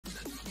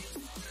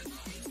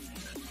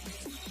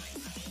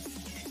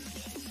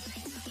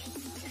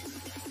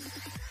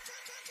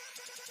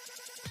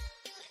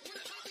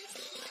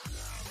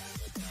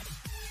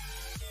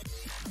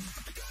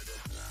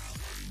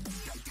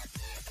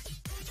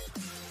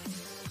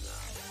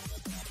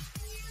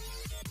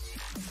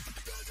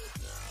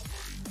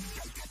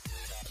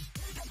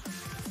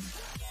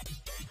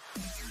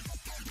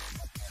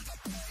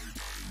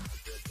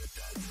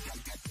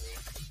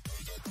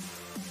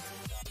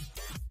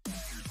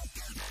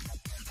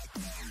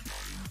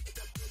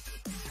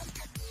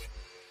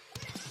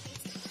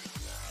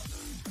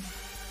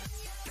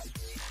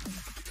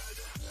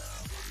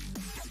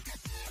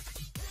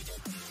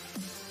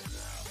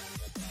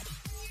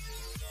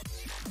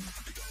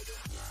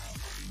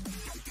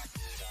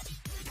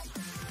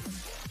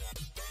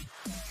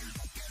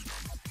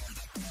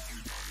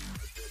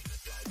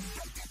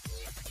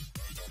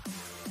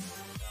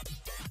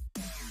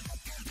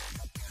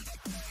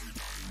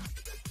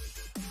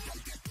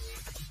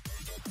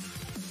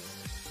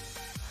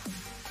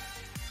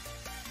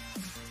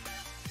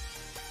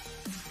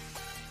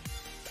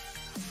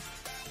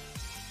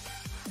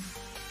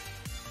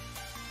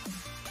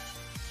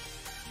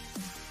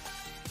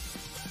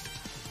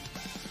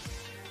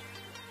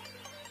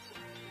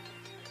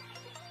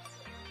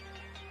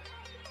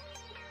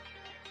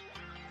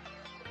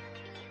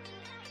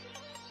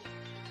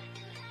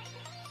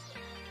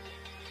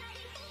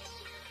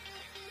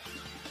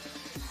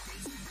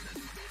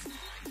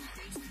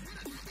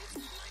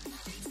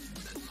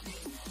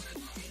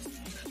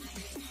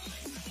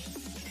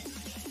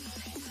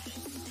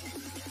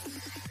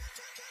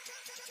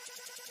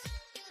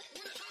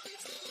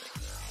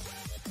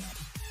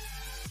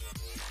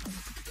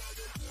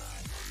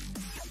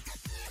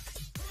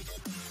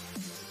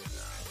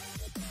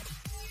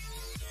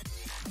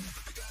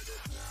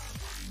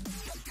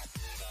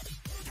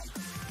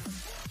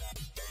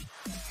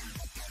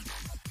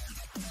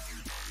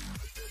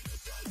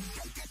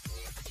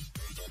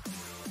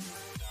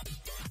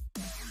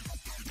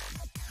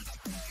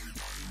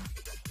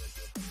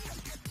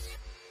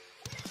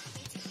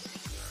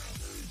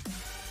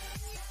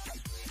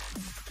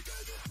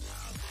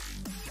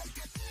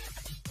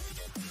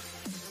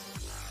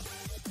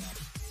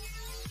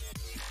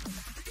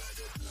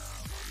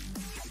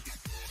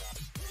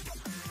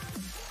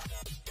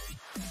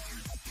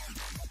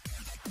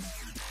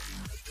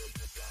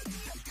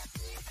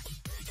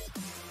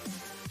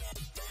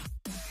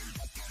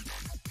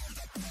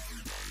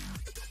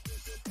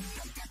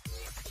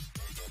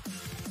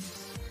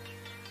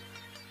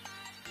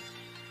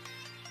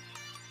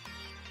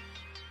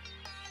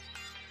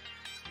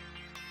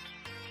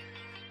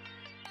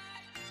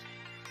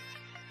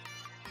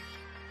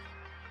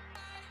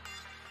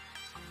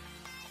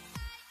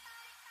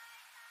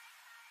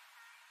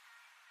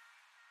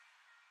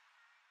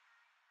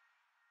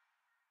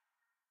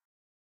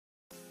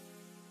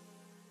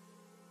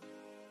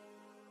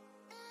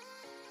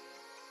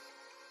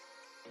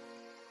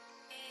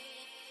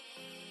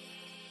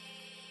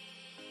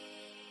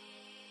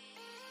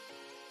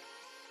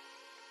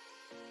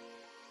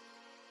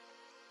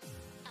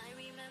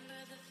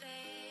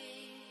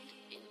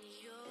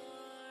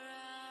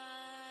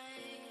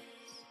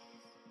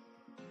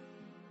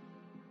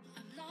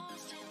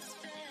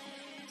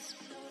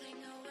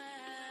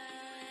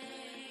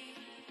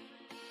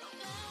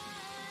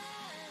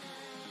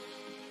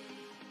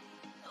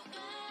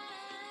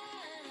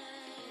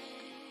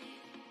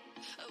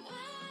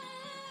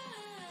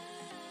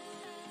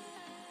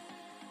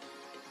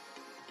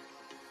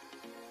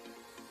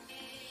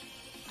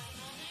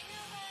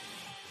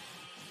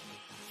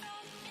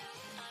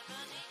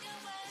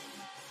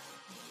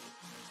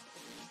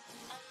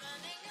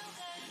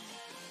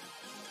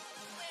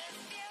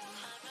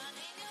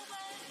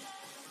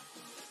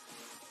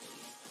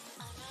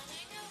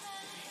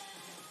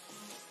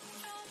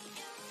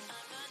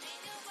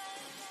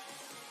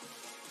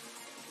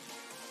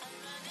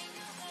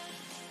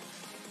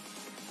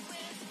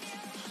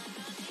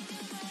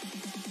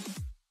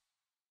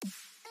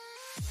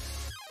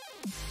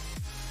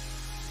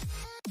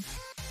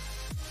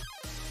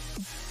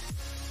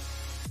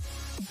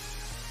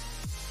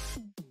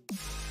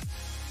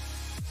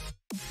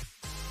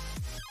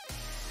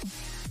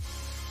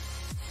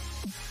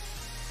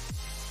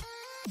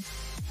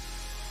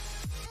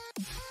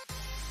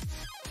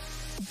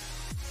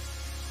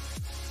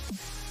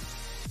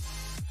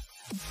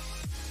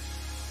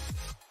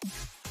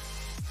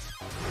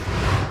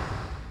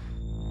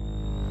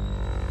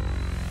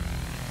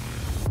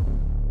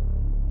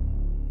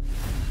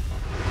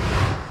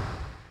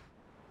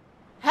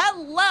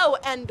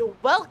and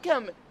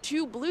welcome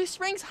to Blue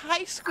Springs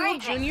High School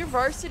Junior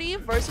Varsity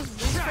versus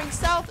Blue Springs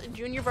South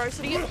Junior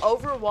Varsity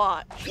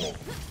Overwatch.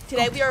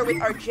 Today we are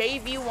with our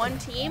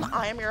JV1 team.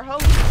 I am your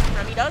host,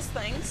 Remy Does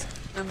Things.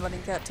 I'm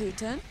Running Cat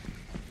 210.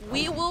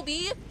 We will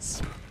be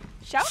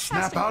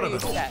Snap out of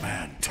it, old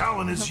man.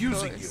 Talon is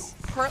using you.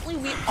 Currently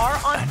we are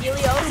on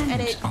Helios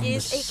and it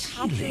is a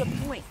capture the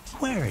point.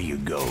 Where are you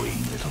going,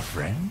 little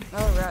friend?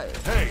 Alright.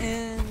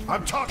 Hey,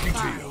 I'm talking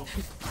to you.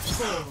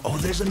 Oh,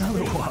 there's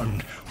another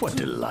one. What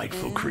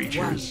delightful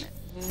creatures.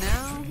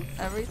 Now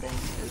everything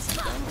is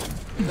done.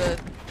 But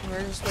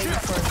we're just waiting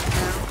for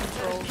now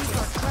control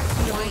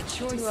point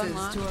to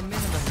unlock to a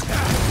minimum.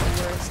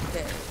 Where's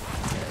dead?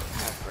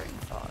 Have brain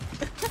fog.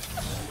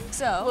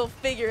 So We'll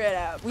figure it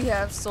out. we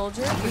have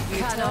Soldier, we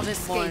cannot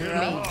escape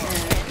me.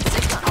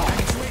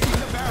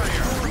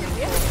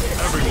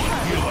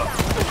 Everyone, heal up.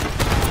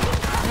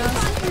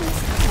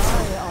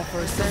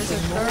 There's a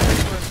third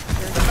one.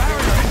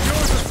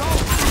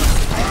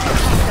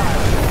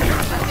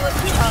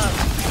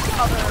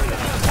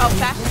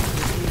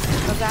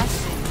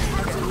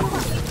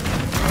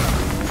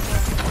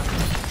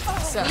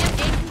 So we have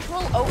gained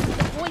control over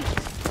the point.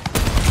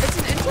 it's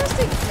an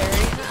interesting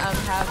pairing of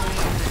having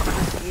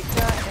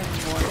Vegeta and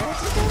Mortar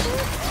together.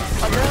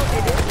 Although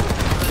it is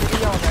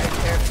pretty alright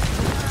here.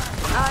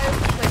 I've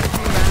played a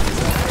few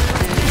rounds of it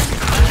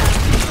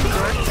and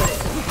worked it.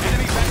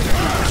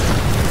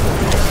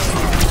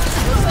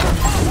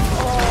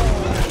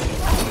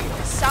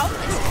 South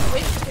is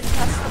quick to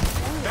contest the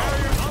point.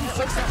 It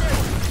looks like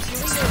they're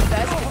doing their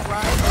best to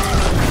drive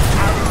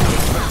out of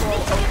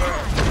control over it.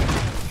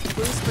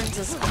 Blue Springs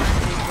is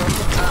currently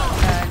broken up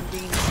and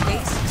being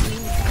chased to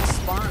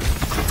spawn.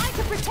 I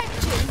can protect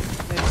you.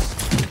 Which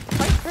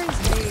quite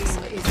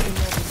crazy.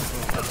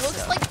 It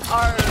looks like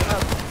our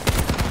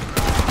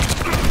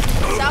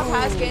South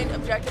has gained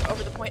objective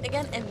over the point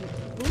again, and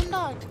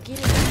Boondog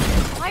getting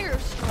fire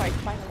strike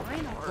by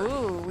Lionheart.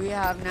 Ooh, we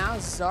have now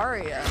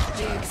Zarya.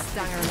 Big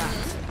Stinger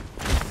left.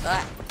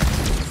 That.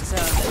 So,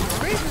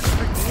 the reasons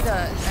for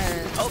Nita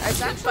and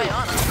It's actually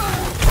Bayana.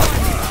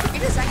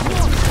 it is actually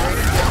very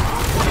good.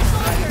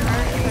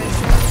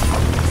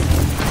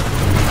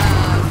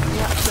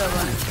 Yeah, so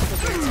the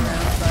boots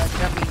around, but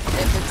I mean,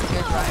 if it's a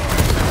good ride.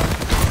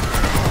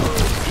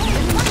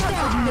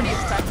 Pretty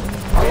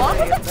effective. Along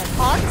with the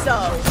Hanzo.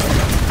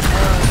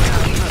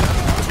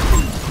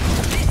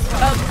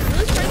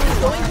 Blue Springs is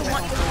going to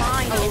want to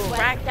find and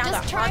track down the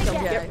Hanzo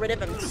and get rid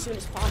of him as soon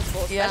as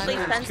possible, especially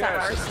since that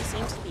RC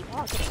seems to be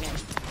pocketing him. And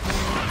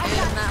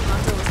that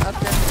Hanzo was up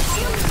there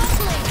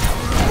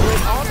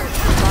with all the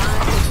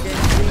combined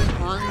Genji,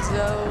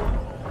 Hanzo,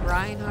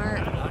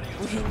 Reinhardt,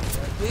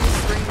 Blue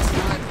Springs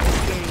North is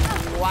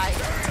getting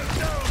wild.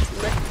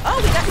 Oh,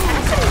 we got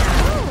Cassidy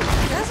now.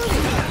 Cassidy.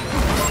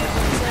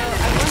 So I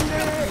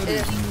wonder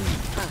if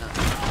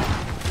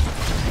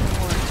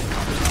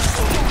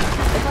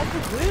If I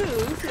could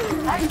lose,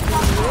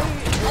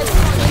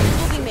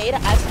 will be made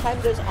as time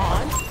goes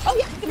on. Oh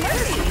yeah, the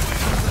Mercy.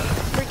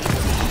 Freaking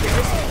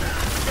conspiracy.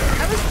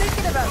 I was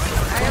thinking about this. I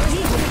was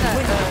thinking that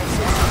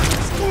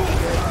you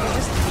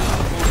just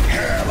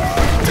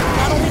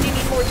Not only do you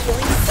need more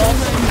healing, you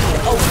also need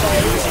a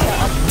way to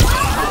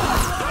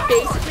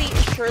basically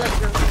ensure that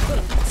you're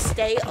going to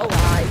stay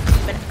alive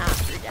even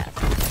after death.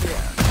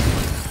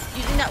 yeah.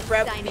 Using that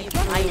rev would be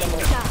vital.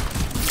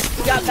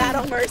 We got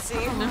Battle Mercy.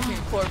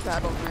 Poor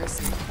Battle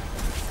Mercy.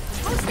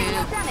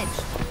 Man. Damage.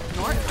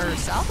 North or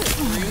South is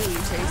really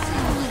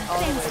chasing all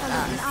the way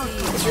back.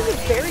 This is a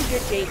very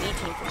good JV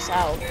team for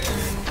South.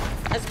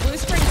 As Blue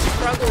Springs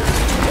struggles to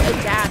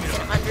adapt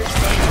and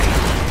understand,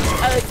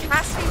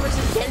 Cassidy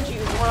versus Genji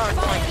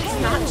one-on-one is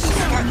not too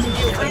smart to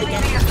do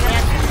against your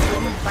hand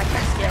by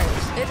their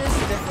skills. It is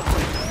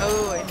difficult.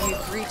 Oh, and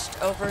we've reached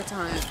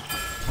overtime.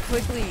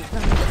 Quickly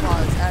coming to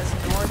pause as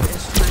North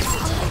is trying to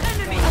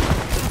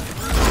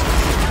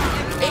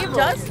take It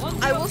does,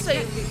 I will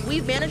say,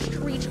 we've managed to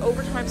reach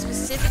overtime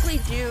specifically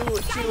due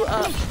to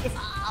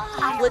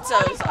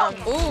Blitzo's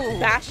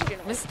Bastion.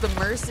 Missed the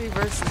Mercy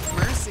versus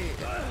Mercy.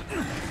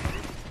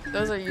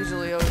 Those are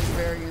usually always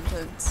very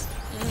intense.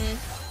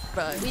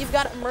 But We've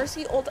got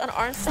Mercy ult on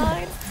our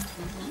side,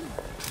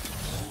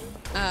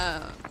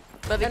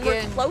 but and we're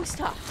again, close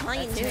to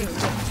high noon.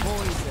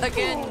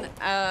 again,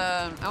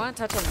 I want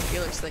to touch on the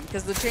healers thing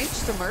because the change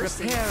to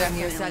Mercy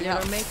definitely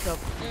helped. makeup.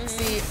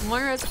 See,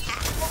 Moira's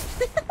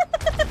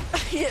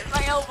hit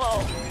my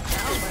elbow.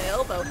 Oh, my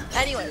elbow.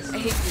 Anyways, I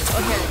hate you.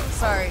 Okay,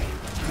 sorry.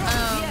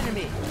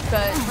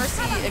 But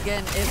Mercy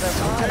again is a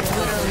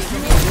literally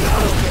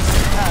focused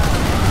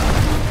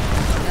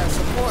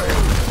support.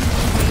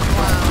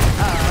 Meanwhile,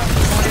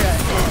 Moira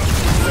is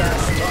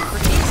DPS, and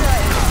Brigitte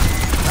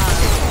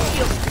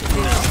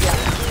is yeah.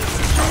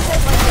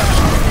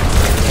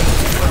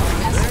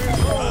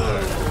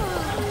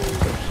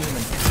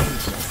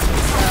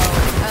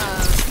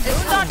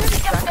 She's kind of like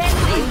it's not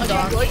doing a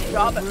good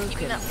job of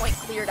keeping that point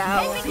cleared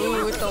out.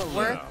 Ooh, with the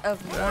work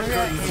of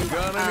Moira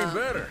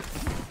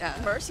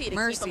and Mercy to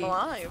keep them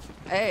alive.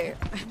 Hey,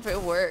 if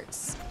it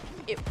works.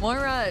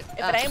 Moira, If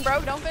it ain't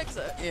broke, don't fix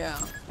it. yeah.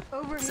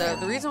 So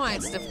the reason why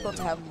it's difficult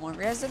to have more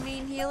as a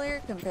main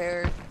healer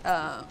compared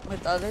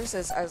with others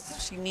is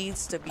as she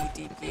needs to be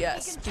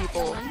DPS.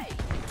 People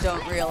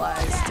don't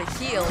realize to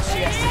heal she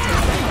has to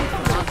take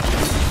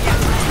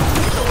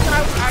What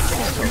I was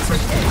actually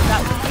researching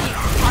that would be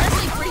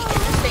honestly pretty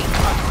interesting.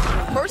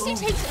 Mercy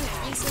takes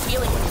increased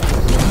healing when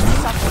she's healing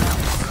someone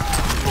else.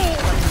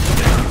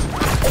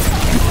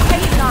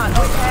 Hey, not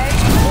okay.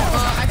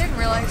 I didn't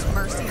realize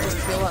Mercy just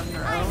heal on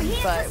her own,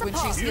 but when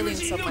she's healing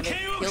someone, it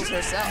heals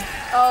herself.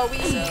 Oh,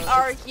 we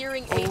are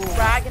hearing a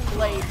Dragon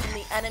Blade from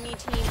the enemy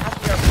team as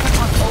we are put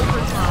on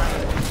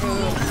overtime.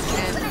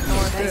 And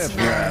North is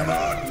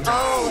not.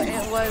 Oh,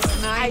 it was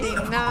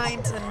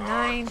 99 to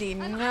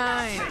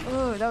 99.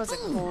 Ooh, that was a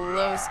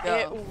close go.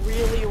 It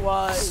really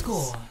was.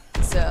 Score.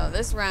 So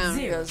this round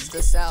 0 goes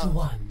to South. to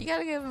 1. You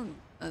gotta give him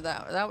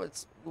that. That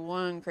was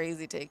one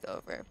crazy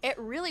takeover. It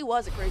really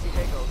was a crazy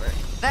takeover.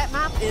 That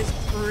map is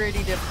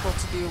pretty difficult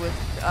to do with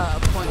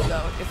point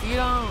though. If you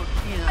don't, Are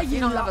if you you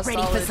don't have not a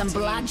ready solid for some team,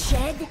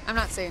 bloodshed? I'm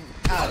not saying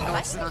no,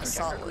 it's not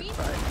solid,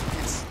 but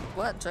it's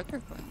what Joker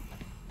Queen.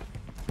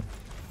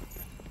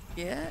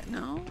 Yeah,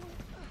 no.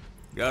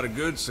 Got a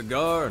good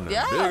cigar and a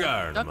Yeah, big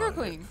iron. Junker in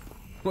my Queen. hand.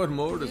 What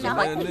more does a Now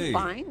I man can need?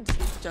 find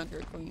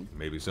Junker Queen.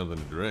 Maybe something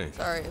to drink.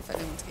 Sorry if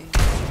anyone's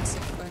getting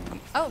sick by me.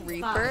 Oh,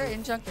 Reaper 5,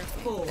 and Junker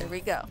Queen. 4, There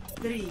we go.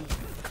 3,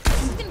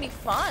 This is gonna be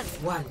fun.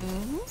 1.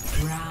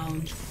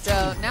 Round.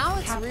 So now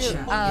it's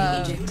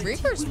real.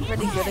 Reaper's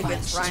pretty good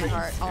against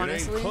Reinhardt,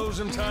 honestly.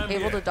 closing time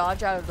Able yet. to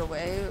dodge out of the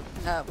way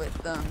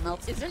with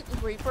melt. Isn't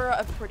Reaper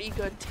a pretty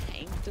good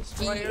tank He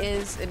destroyer?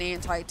 is an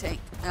anti-tank,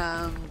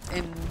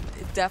 and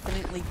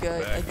definitely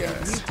good Bad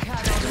against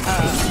guys.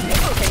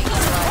 tanks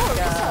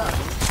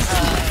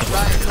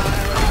like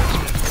Reinhardt.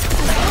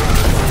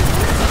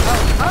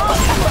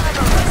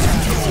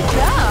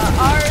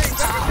 Yeah,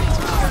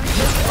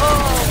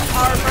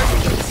 our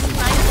Mercy is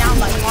sniped down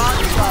by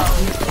Lonzo.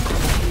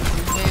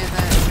 Man,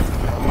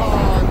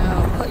 oh no,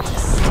 put to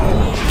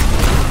sleep.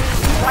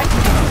 Right,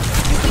 you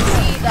can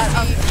see that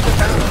The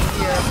bounty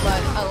here,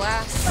 but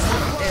alas,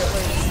 it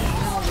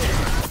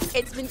was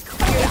it's been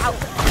cleared out.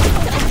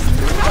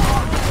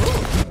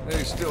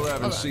 They still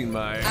haven't seen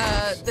my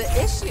ass. the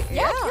issue.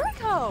 Yeah,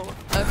 Kiriko.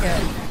 Okay.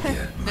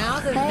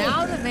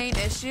 Now the main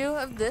issue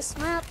of this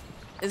map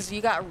is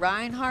you got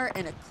Reinhardt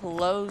in a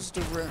closed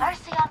room.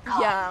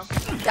 Yeah,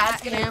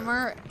 That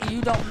hammer, you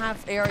don't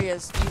have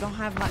areas, you don't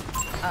have much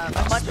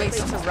space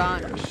to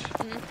run.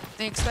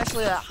 And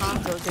especially that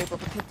Hanzo is able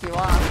to pick you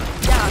off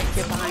and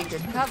get behind your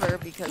cover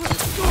because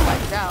you're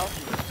wiped out.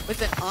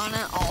 With an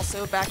Ana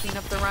also backing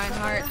up the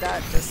Reinhardt,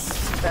 that just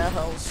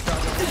spells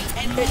struggle.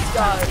 and it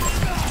does.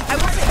 I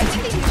would say I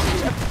think the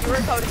usage of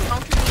Kiriko to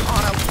counter the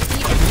Ana would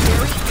be a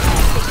very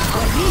interesting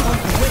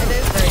It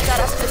is very that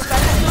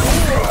especially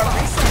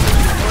recently.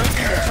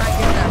 working to try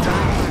and get that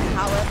Reinhardt.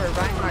 However,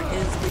 Reinhardt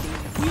is getting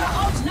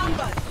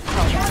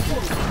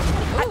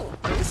Ooh,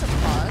 Risa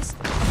paused.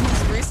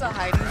 Is Risa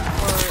hiding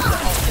for the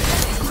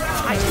ultimate?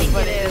 I think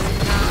But it it is. is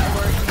not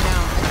working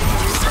out. I think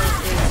Risa is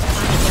trying to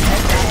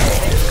head that.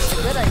 It's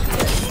a good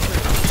idea.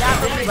 That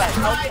would be like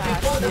help that.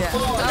 Yeah.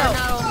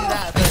 Not only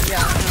that, but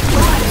yeah.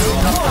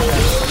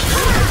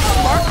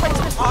 Smart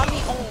placement on the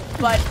ult,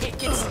 but it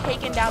gets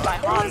taken down by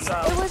It Hanzo.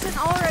 was an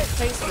alright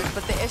placement,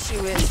 but the issue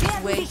is he's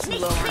way too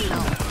low on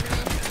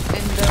health.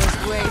 And there's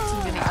way too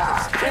many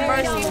others. And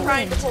Mercy's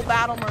trying to pull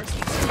Battle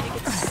Mercy, so he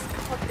gets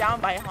took down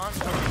by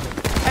Hanzo.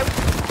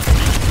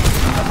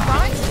 I'm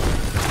trying to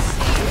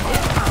see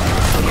if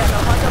oh yeah, no,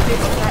 Hanzo did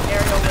in that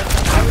aerial with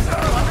him. I was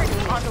wondering if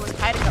Hanzo was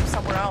hiding up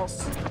somewhere else.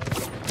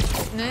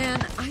 Man,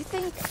 I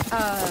think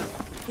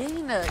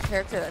being a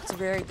character that's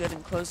very good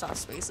in closed off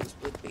spaces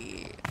would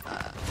be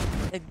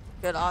a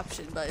good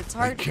option, but it's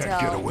hard to can't tell.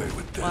 get away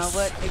with this. Well,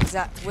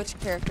 which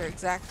character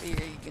exactly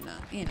are you gonna,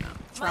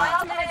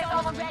 try?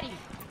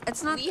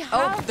 It's not.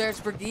 Oh, there's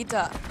Brigitte.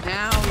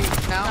 Now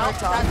we're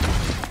talking.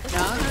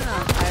 No.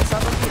 I saw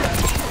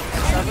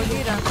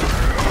Brigitte.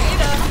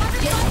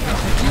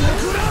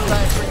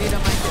 But Brigitte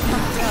might get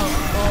knocked out.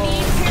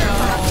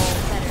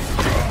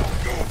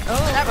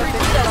 Oh, That but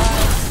Brigitte,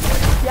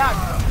 yeah.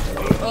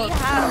 We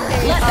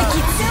have a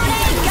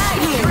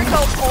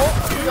Kiriko ult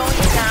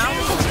going down.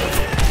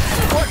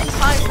 Important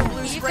time for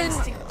Blue Springs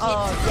to get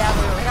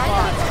together. But I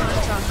got a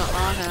punch on the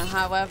Ana.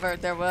 However,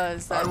 there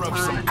was that Rub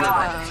some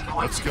time. dirt.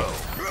 Let's go.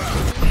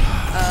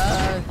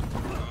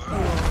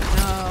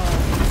 No.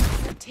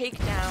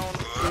 Takedown.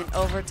 In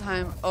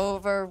overtime,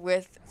 over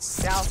with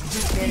South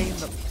getting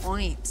the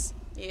points.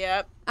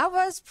 Yep. I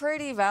was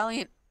pretty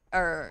valiant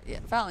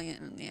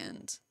in the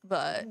end,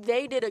 but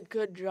They did a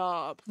good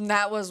job.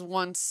 that was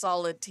one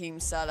solid team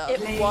setup.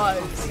 It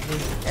was.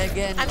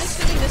 Again, I'm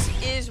assuming this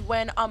is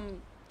when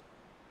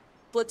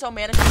Blitzo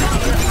managed to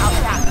clear out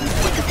that.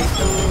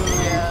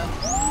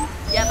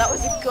 yeah. Yeah, that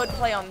was a good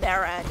play on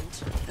their end.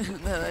 I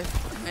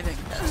didn't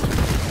catch it.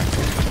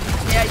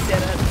 Yeah, you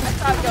did it. I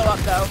saw it go up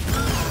though.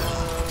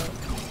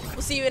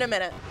 We'll see you in a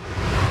minute.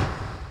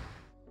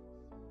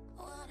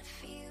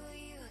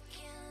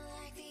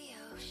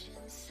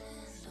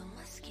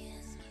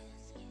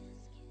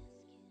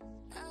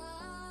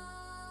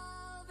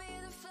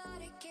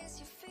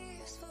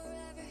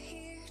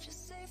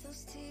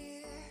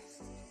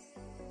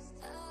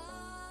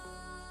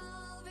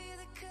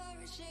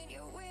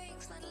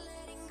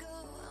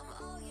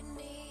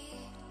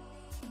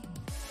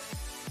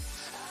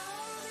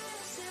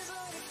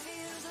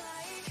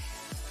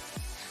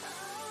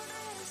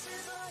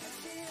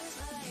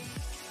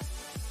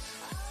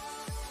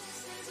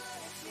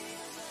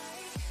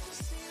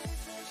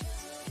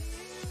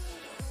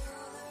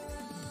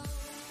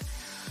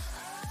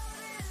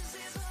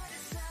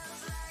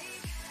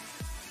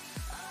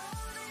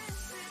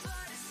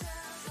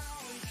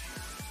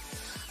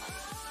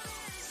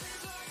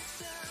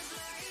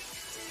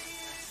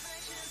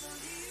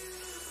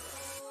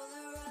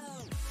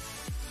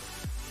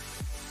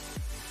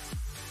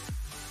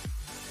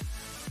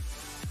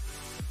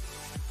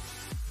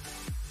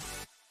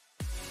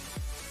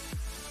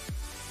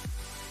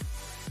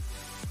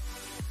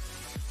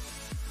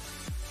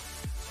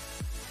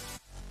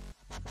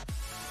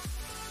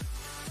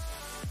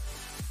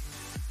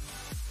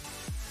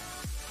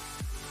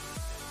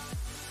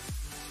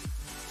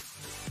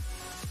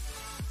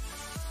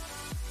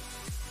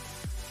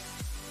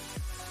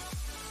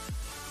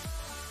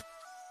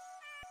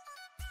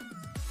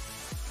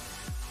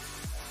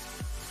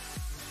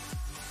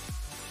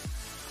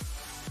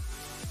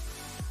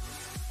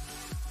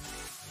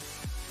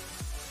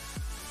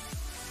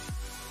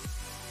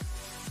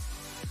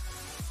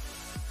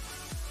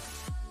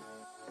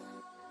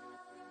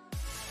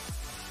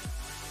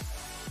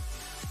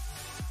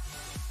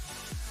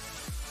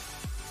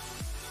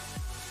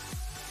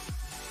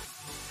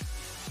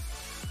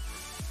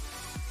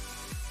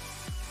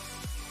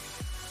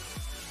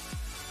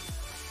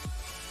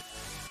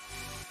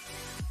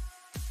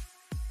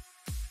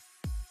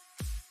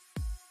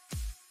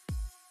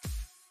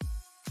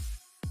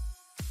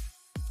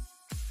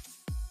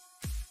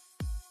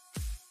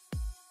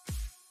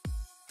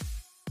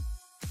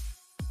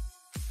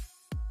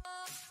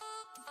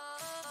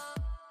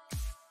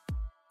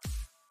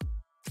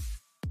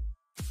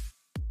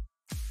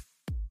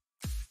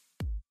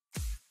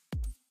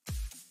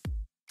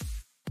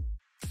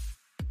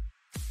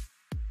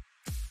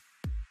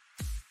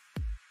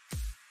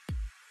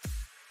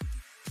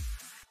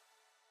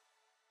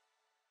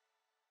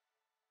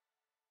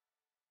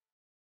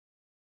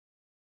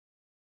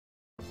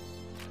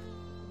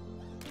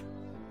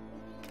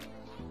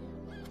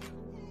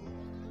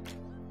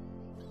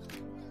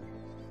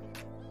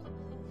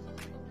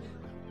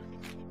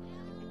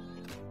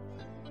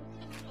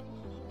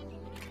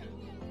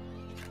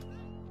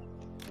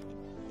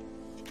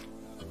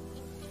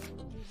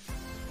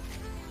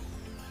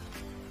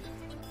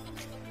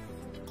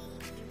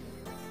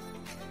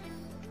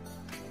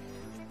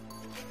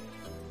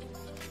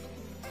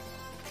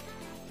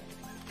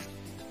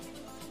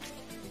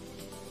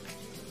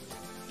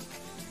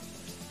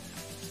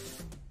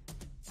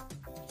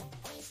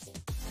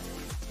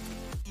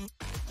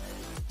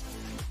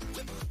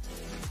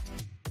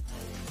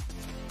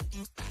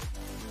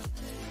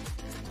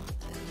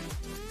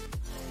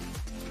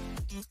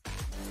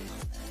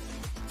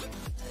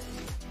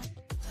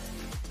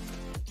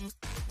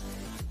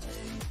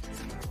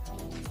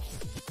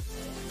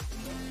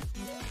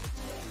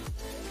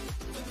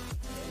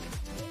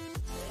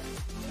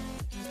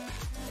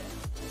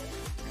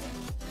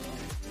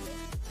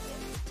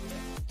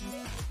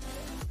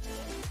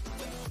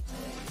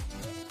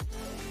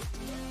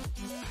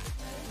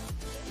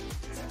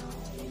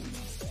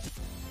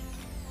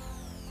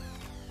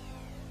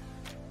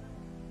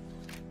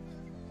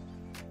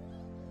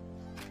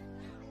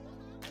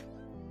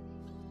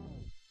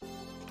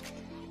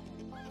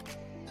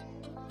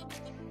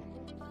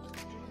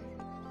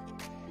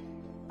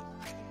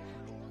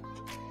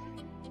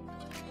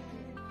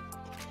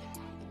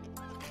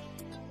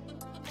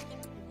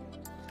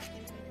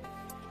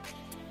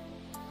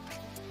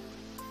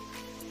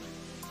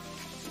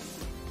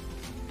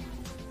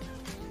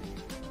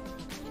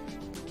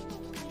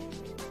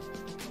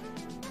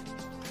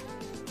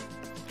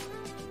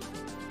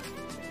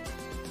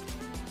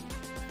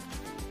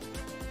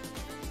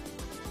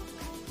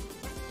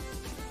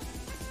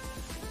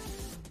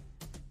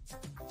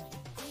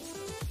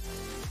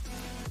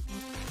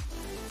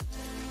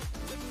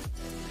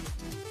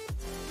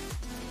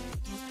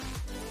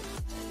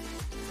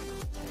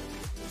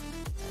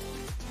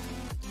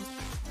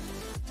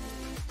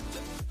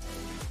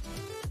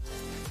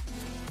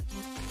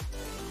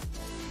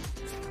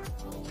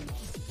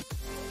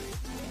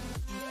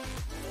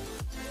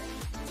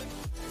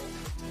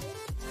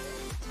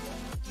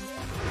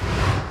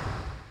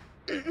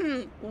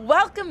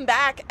 Welcome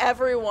back,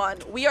 everyone.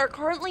 We are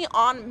currently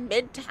on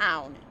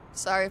Midtown.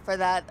 Sorry for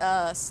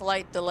that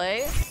slight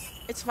delay.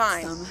 It's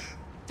fine.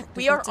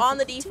 We are on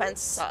the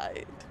defense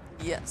side.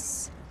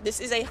 Yes. This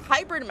is a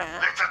hybrid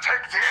map Let's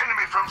attack the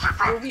enemy from the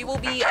front. where we will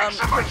be Attack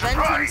them by preventing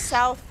surprise.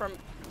 South from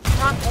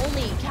not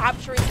only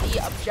capturing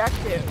the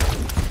objective,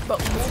 but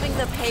moving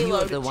the You're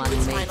payload the to one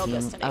its final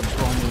making destination.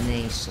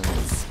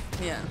 abominations.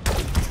 Yeah.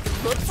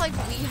 It looks like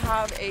we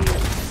have a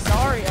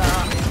Zarya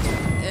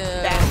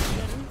faction.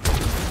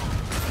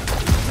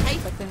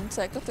 I can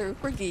cycle through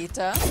Brigitte.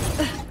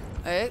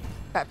 Right.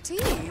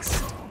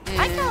 Baptiste. And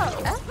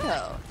Echo.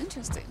 Echo.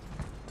 Interesting.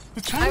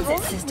 The transit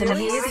system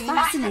here is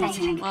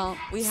fascinating. Well,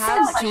 we So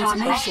have much seen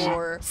information,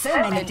 before so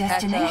many an Echo on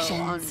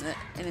destinations. the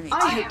enemy I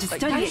team. hope to But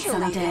study it usually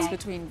someday. it's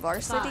between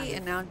varsity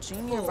and now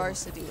junior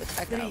varsity with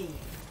Echo.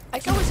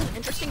 Echo is an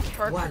interesting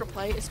character to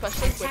play,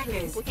 especially with her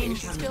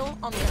duplication skill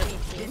on the enemy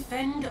team.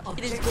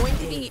 It is going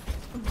to be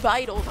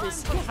vital to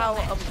see how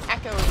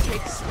Echo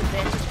takes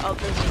advantage of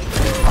the lead.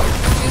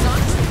 She's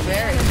honestly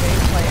very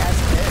gameplay as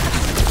it is.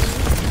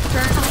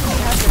 Currently, we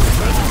have the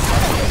same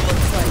setup. It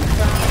looks like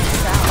from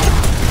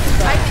south.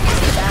 I think it's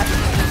the bad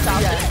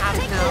South Yeah, is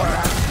having no. more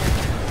action.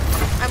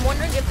 I'm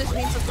wondering if this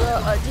means that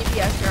the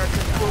DPS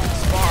characters will be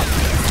swapped.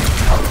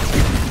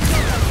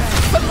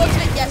 But looks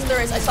like yes, there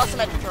is. I saw some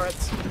extra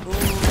turrets. Samantha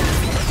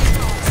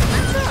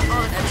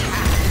on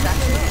attack is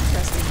actually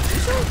interesting.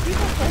 Usually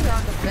people play her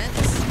on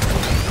defense.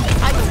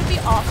 I could be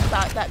off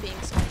about that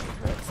being some extra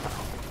turrets.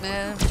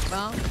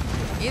 Well,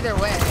 either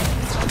way.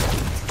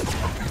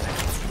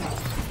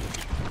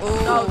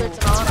 Ooh. No, that's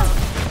an honor.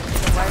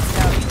 It's a wiped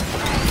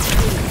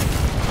out.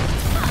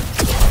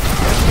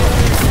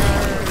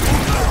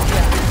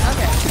 Yeah,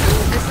 okay.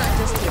 It's not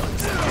just you.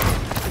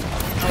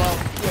 Well,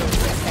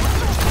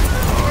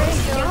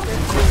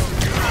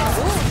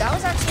 ooh, that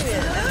was actually a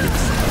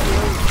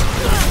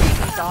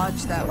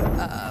dodge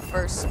that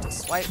first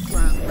swipe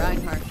from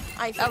Reinhardt.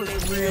 That was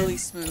really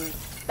smooth.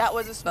 That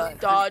was a smooth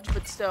dodge,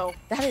 but still.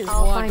 That is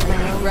I'll one find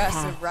my own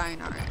aggressive path.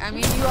 Reinhardt. I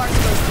mean, you are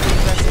supposed to be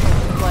aggressive when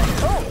you play.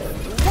 Oh,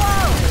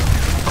 whoa!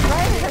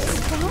 Reinhardt's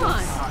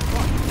gone.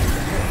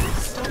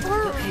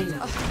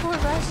 Poor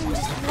Russian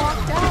just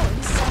walked out.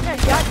 Yeah,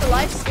 he got the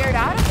life scared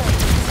out of him.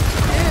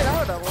 Dude, I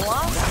would have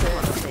lost it.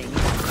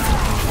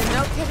 And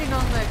no kidding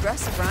on the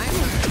aggressive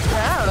Reinhardt.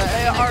 Yeah, But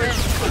they then are again,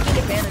 taking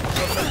advantage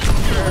of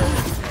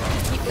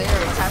it. they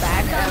are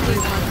back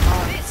everyone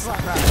on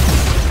front.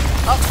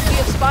 Oh, we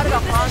have spotted a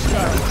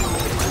Hanzo.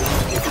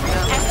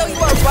 Echo, you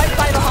are right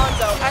by the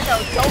Hanzo. Echo,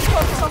 don't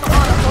focus on the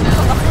Hanzo. Focus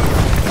on the Hanzo.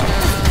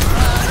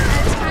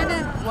 It's kind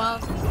of, well,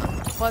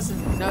 wasn't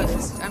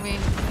noticed. I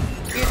mean,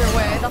 either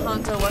way, the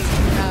Hanzo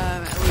wasn't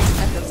at least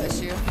Echo's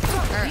issue.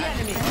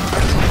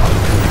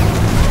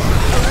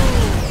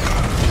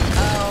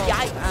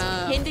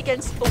 Yikes. Pinned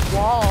against the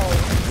wall.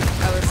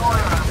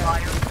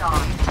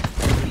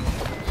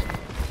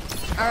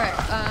 Alright,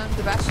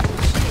 the Bastion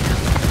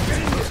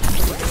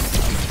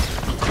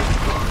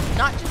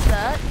Not just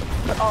that,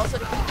 but also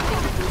to keep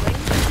things moving.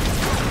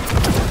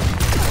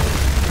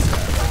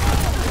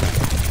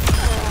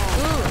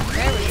 Ooh,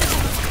 there we go.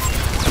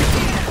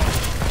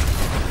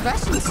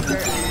 Bastion's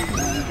very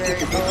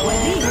cool.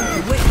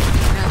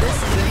 Now this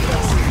is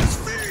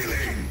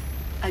interesting.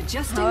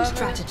 Adjusting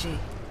strategy.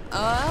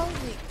 Oh,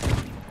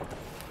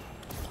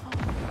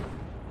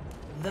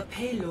 The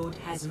payload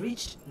has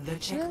reached the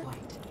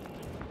checkpoint.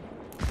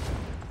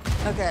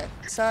 okay,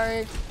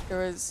 sorry, there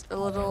was a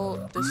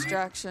little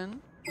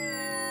distraction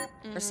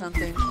or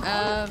something.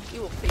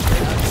 You will figure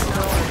it out.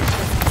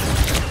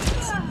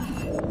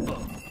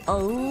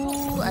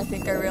 Oh, I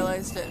think I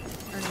realized it.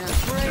 Or no.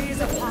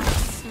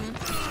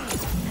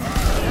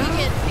 We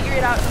can figure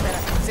it out in a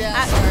minute.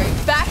 Yeah, sorry.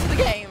 Back to the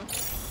game.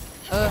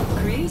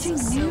 Creating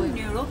new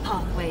neural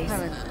pathways.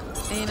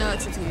 And you know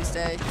it's a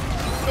Tuesday.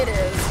 It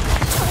is.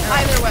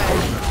 Either way,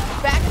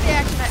 back to the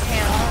action at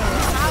hand.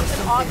 We have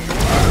an option of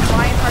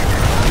Reinhardt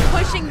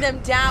pushing them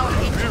down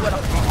into a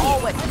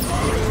hallway.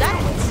 Is that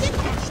Winston?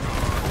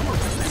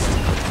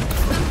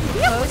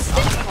 We have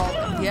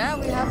Winston? Yeah,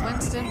 we have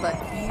Winston, but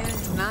he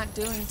is not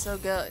doing so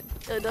good.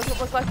 It doesn't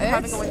look like we're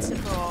having a Winston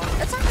for long.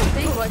 It's hard to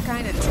think what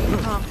kind of team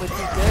comp would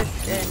be good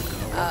in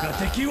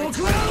Take you on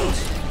ground.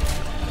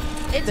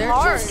 It's they're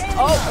hard. just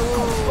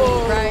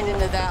Oh, right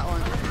into that one.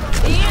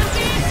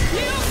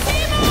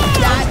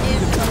 That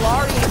is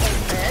glorious,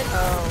 isn't it?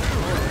 Oh.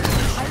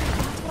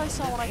 That's what I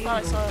saw when I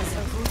thought I saw a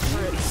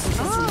Bruce.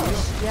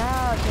 Oh,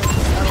 yeah,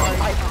 because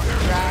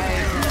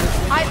right.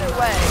 Either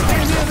way.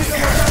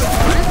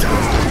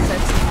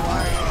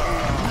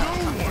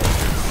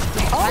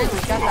 Oh, we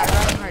got that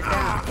Reinhardt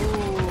down.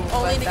 Ooh,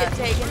 Only but to get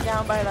taken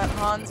down by that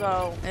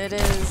Hanzo. It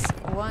is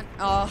one.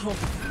 Oh,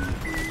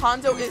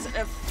 Hanzo is an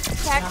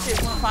effective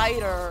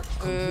fighter.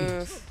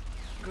 oof.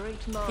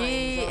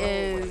 He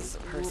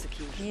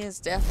is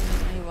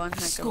definitely one heck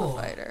of a Score.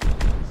 fighter.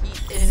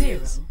 He 0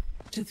 is.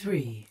 to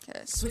 3.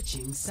 Okay.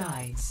 Switching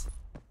sides.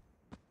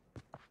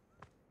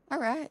 All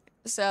right.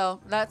 So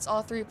that's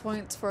all 3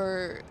 points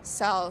for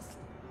South.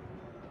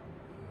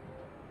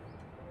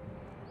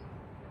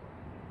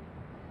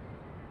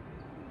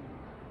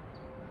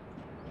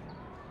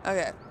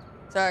 Okay.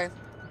 Sorry.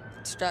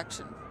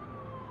 Distraction.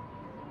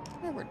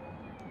 Forward.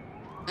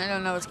 I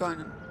don't know what's going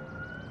on.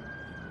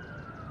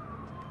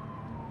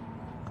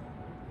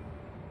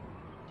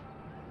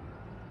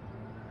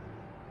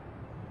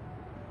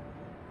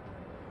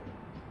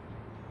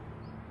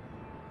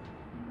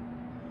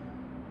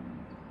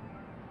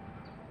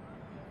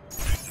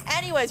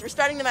 Anyways, we're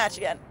starting the match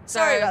again.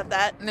 Sorry about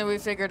that. And then we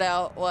figured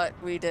out what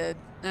we did.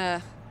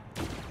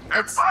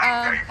 It's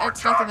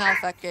nothing that'll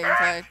affect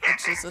gameplay.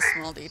 It's just a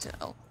small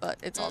detail, but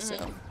it's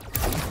also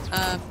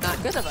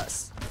not good of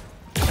us.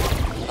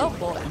 Oh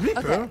boy.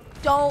 Okay.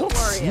 Don't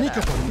worry about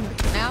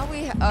it. Now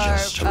we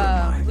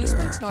are. Blue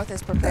Springs North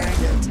is preparing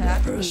to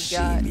attack. We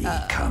got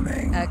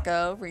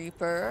Echo,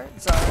 Reaper,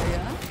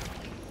 Zarya,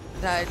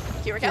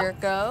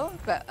 Kiriko,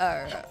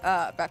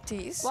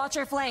 Baptiste. Watch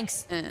your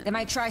flanks. They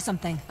might try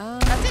something.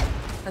 That's it.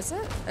 That's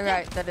it?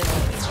 Alright, that is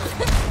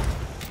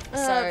it.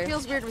 Sorry. It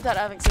feels weird without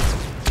having 6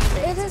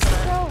 teammates. It is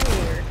so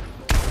weird.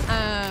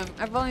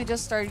 I've only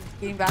just started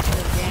getting back into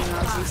the game and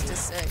I was used to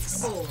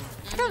 6.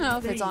 I don't know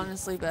if it's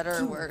honestly better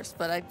or worse,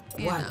 but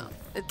you know,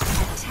 it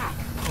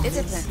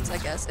depends, I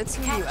guess. It's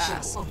who you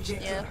ask.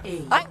 Yeah.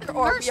 Either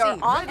or we are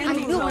on the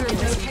knew we were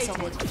missing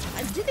someone.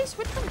 Did they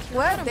switch from Kira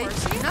What? to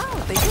Mercy? No,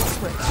 they did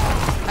switch.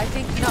 I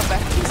think, no,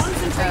 Becky's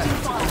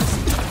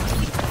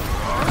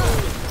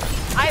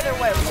Either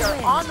way, we are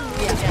on the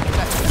move again.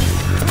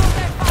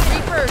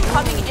 Reaper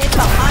coming in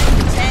behind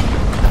the tank.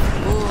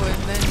 Ooh,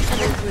 and then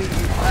quickly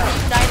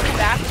Uniting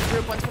back the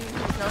group once he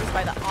was noticed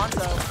by the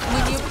Hanzo.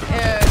 when you,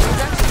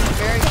 it's actually a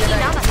very good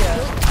idea.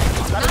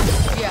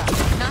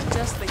 Not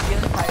just the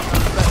healing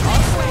python, but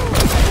also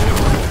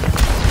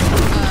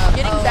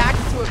getting back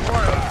to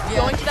Agora.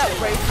 Going to that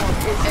raid form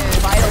is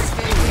vital to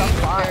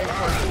very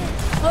important.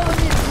 Well, when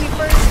he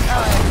first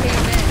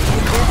came in, he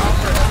did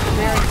offer a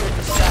very good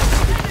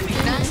distraction.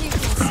 And as you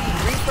can see,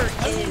 Reaper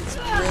is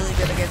really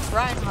good against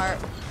Reinhardt,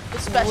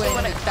 especially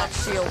when that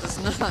shield is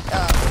not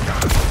up.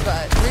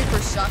 But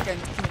Reaper's shotgun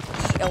can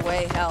eat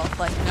away health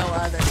like no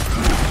other.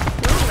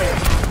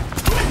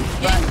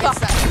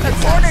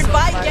 Cornered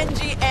by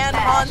Genji and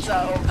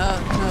Hanzo. Oh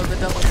no, the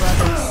double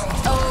brothers.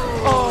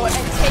 Oh, and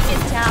taken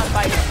down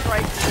by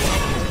Strike.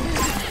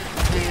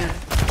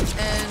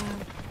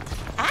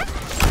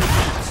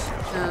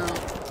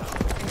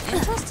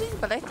 Interesting,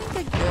 but I think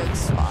a good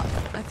swap.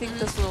 I think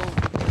this will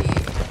be,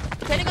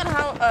 depending on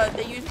how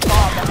they use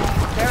Bob, that's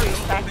very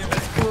effective.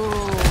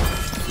 ooh,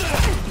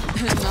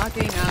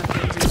 knocking out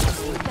Genji's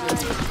ooh,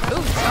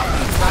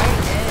 jumping right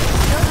in.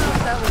 I don't know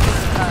if that would be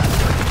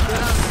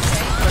good on the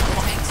tank, but the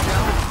tanks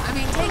don't. I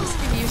mean, tanks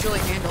can usually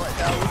handle it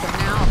though, with them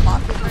now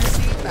Pocket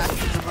Mercy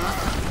backing them up.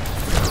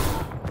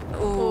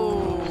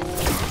 Ooh,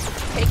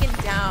 Taken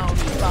down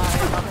by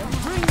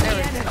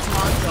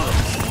Hanzo.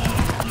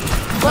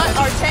 But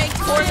our tank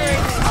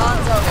cornering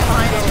Hanzo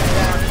finally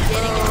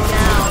getting him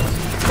down.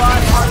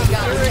 But our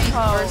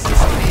Kiriko versus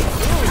tank.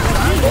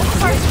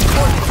 both our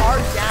supports are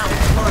down.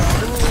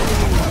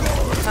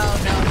 Oh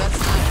no, that's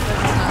not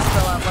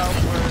still out well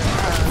for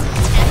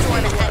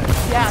Anyone at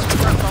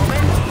for a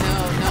moment.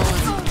 No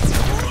one.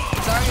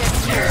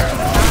 Zarya's here.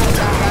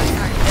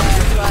 Reinhardt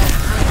dead, but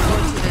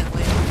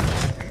unfortunately,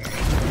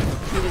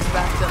 he was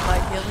backed up by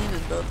healing,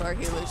 and both our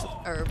healers,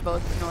 or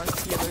both North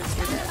healers,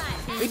 were dead.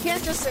 We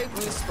can't just say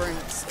Blue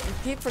Springs. We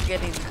keep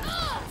forgetting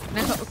that.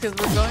 No, because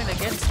we're going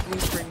against Blue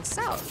Springs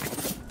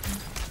South.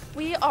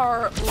 We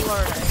are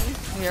learning.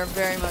 We are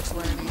very much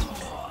learning.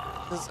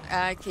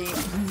 I keep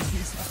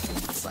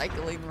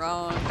cycling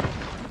wrong.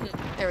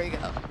 There we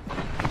go.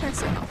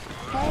 Next one.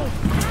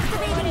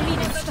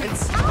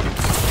 It's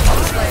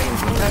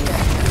like,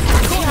 okay.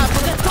 We have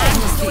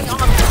what's going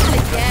on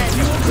again.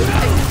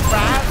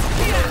 Grab.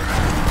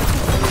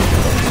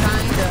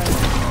 Kind of.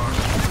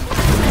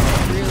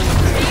 Really.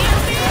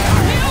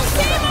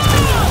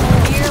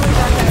 Nearly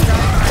got that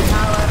right,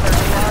 however,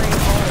 Lari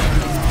holding.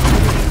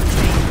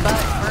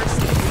 But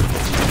Mercy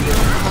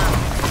healing him up.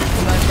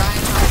 But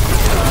Reinhardt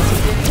is also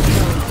getting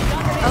healed.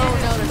 Oh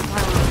no, there's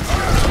violence.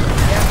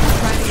 Yeah, I'm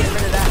trying to get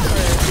rid of that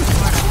first.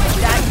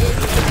 That is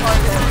the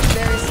part that is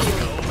very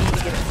healing. You need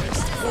to get it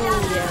first.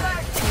 Ooh, yeah.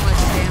 Too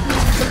much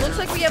damage. It looks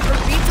like we have a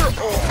Reaper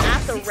ult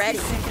at the ready.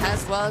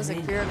 As well as a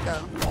Kiriko.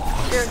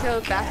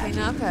 Kiriko backing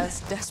up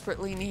as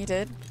desperately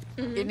needed.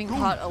 Getting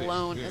caught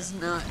alone is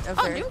not a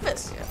very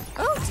Doomfist.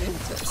 Oh,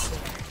 Doomfist.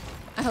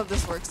 I hope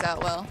this works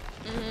out well.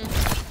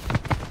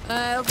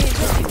 It'll be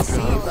interesting to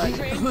see, but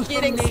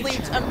Getting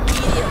sleeped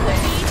immediately.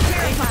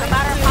 No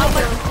matter how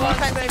much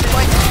defense we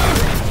play,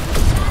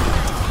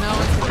 no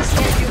one can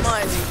can't do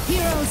much.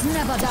 Heroes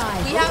never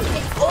die. We have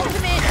an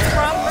ultimate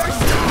from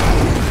Mercy.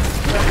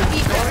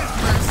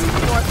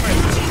 North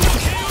Mercy.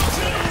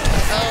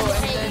 Oh,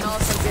 and then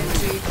also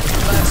Genji.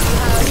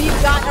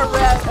 We've got a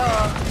red,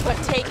 but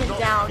taken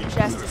down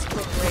just as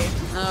quickly.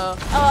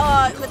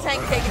 The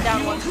tank taken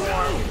down once more.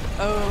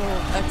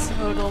 Oh, a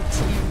total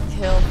team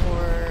kill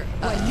for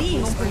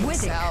Blue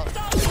Springs South.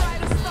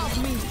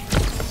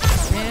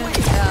 And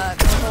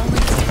with only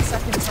 10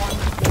 seconds on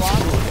the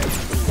clock,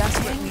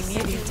 desperately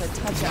needing to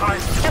touch out.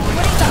 And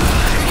putting the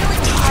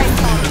healing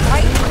icon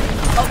right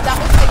of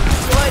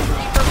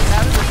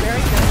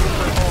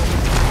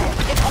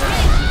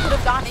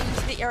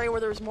scenario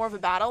where there was more of a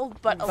battle,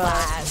 but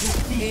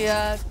alas.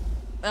 Yeah,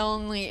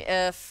 only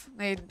if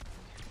they'd...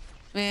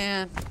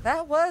 Man,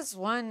 that was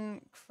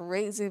one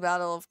crazy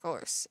battle, of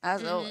course,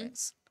 as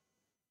always.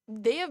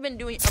 They have been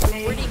doing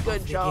a pretty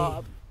good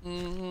job.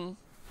 Play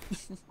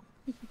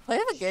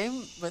the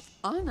game with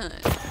Anna.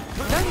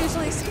 You don't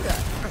usually see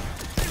that.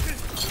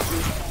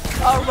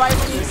 Right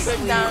when you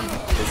put down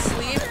the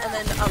sleeve and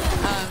then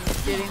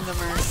Getting the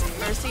mercy.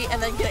 mercy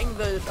and then getting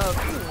the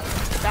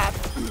that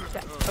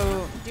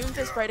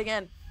Doomfist right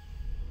again.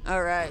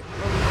 All right,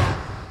 what we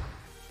got?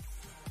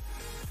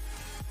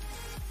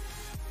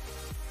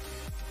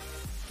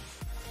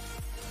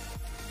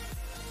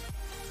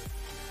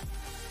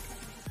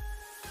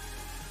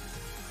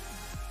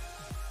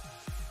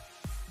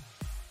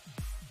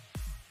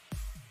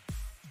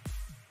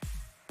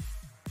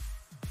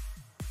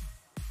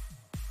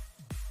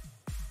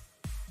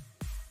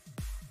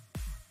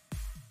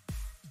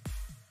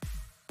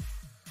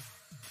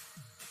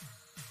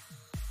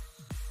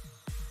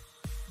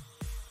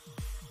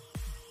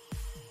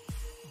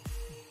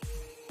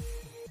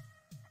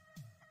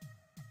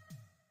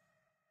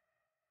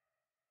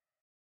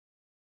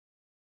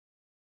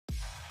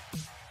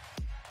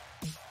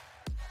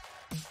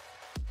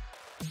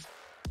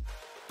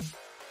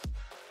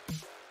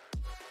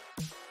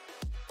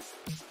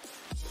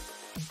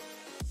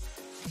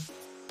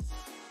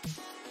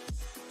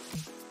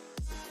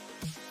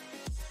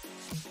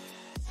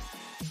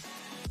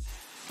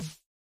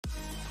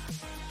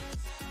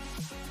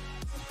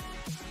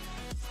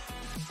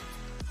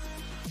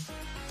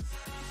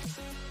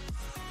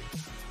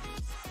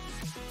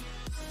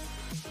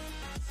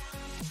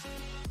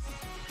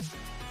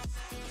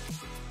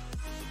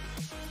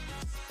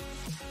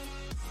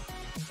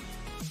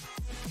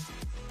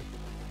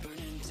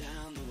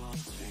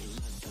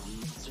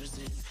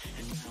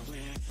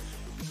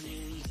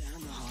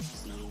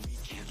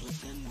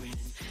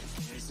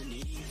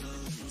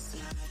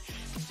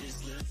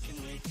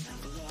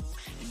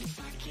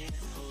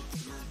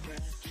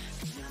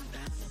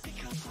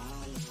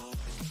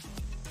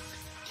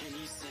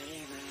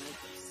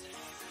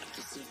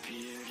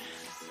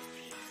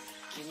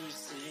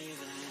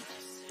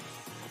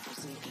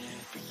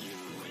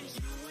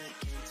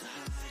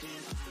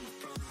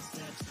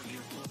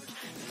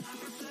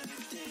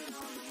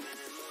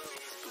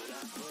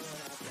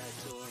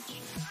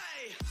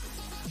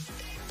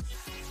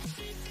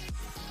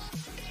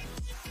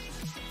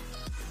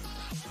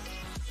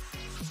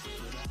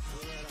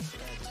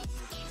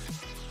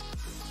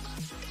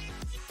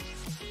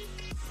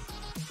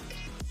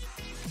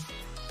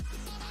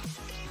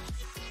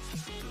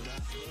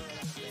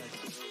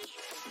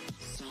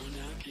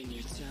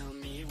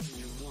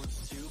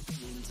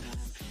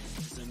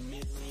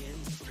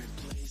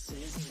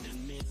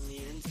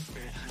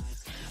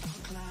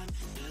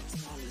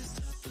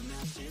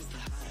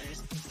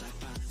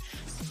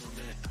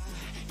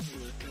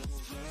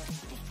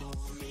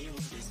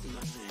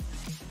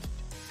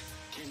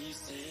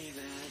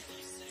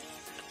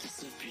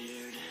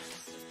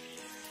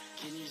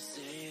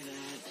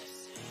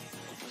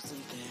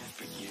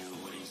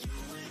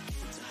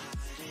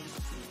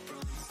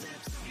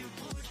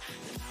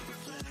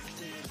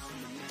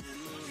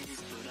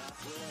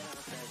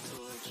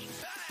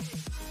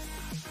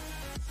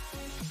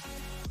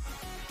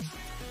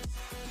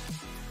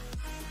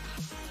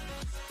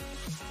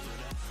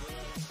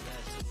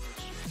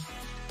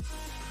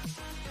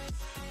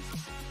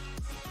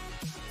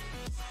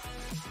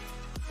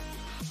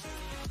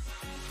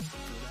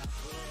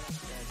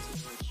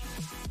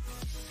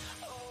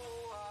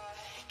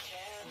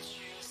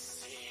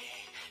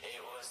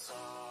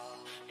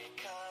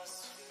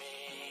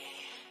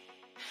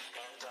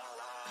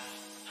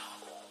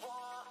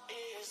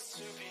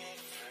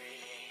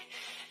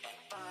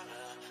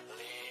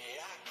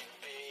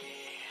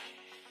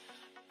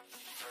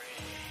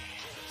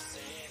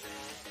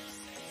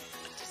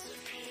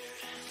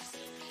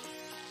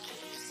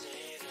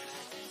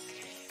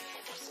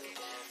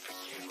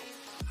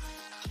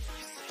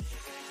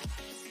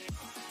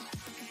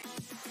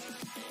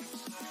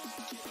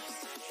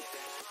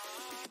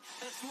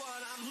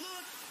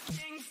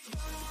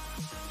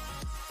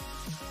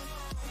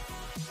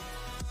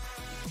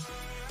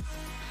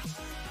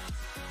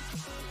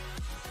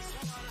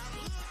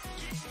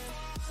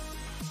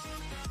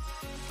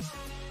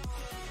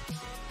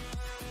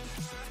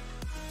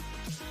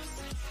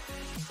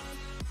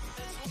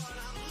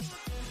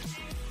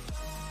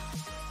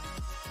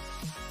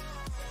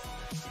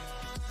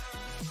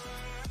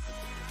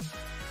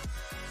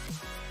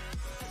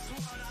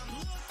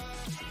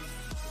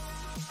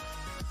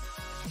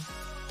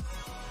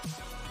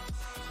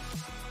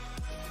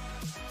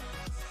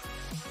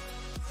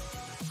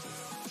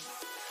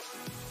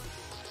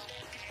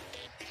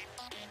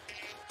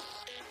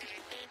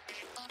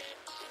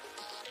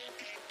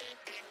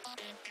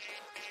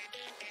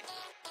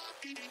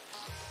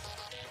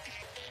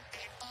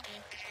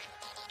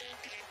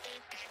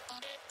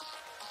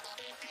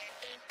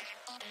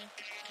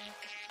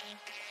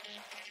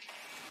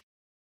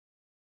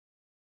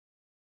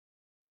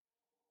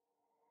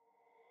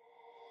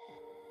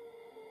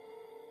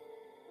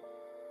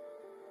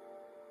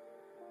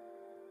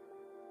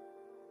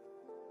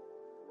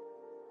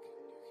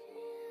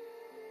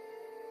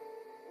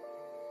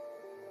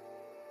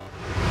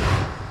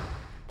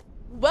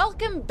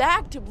 Welcome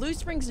back to Blue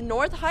Springs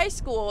North High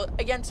School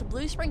against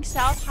Blue Springs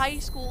South High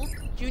School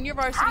Junior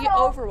Varsity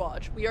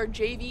Overwatch. We are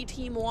JV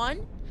Team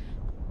 1,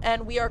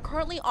 and we are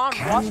currently on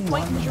Ross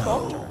Point in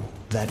Gibraltar.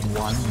 That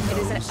one It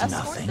is an knows escort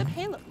nothing. the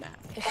payload map.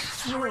 It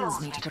thrills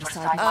me to put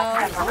aside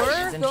my We're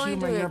prejudices and going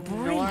humor to your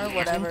ignore brilliant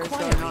whatever's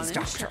going on inquiries, in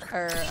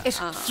Doctor. It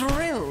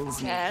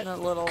thrills me. the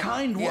little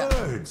Kind yeah.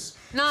 words.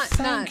 Not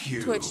Thank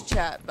you. Twitch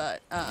chat,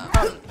 but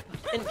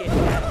In-game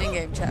chat.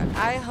 in-game chat.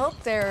 I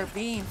hope they're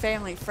being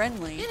family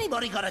friendly.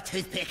 Anybody got a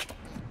toothpick?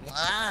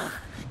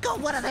 Got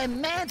one of them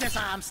mantis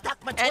arms stuck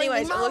between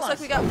Anyways, me it looks like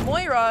we got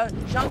Moira,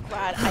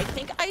 Junkrat. I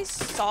think I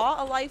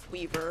saw a Life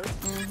Weaver.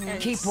 And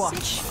Keep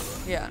watch.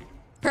 Yeah.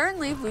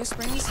 Apparently, Blue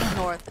Springs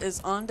North is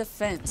on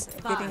defense,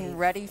 getting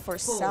ready for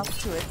South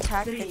to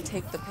attack and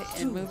take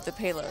and move the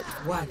payload.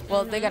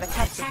 Well, they got to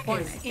capture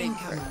point, I think.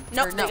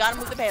 Nope, or they gotta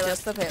move the payload.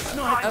 Just the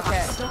payload.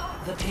 Okay.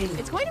 The payload.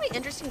 It's going to be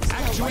interesting to see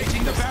how Life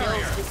Weaver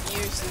skills is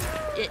used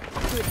to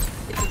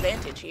its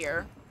advantage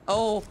here.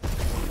 Oh.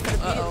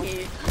 Uh-oh.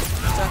 He-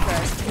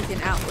 Junkrat's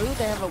peeking out. Ooh,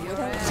 they have a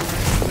Widow.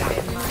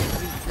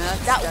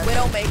 That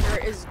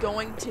Widowmaker is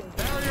going to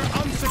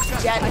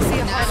get. I see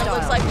a and it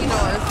looks like you know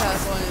Earth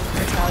has one in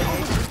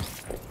retaliation.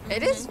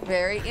 It is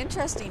very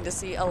interesting to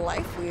see a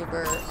Life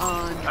Weaver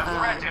on. a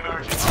lot is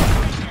going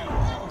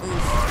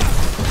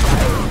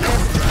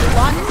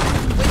on.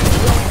 The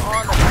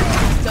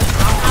does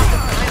not have the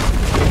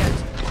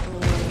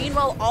time.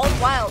 Meanwhile, all the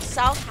while,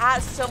 South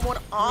has someone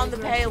on the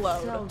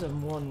payload.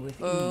 Seldom one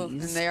with Oh,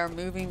 and ease. they are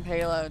moving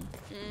payload.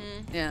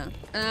 Yeah.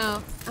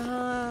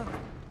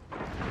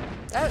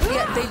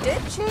 Yeah, they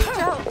did change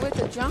out with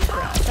the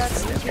Junkrat.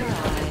 That's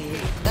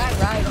that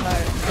ride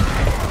part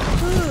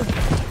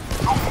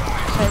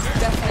has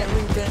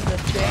definitely been the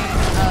bane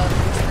of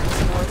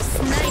North.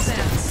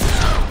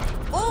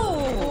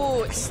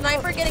 Oh,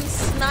 sniper getting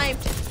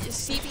sniped.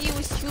 CPU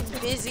was too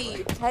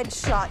busy.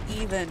 Headshot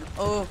even.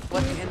 Oh,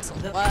 what the insult.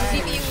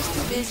 CPU was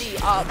too busy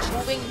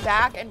moving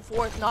back and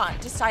forth, not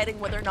deciding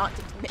whether or not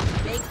to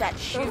make that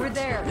shoot. Over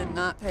there. Did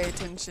not pay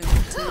attention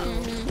to.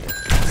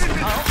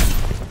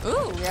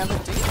 Ooh, we have a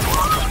dude.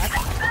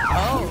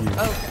 Oh,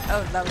 okay.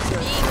 Oh, that was good.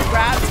 Being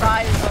grabbed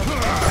by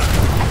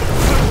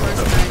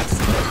First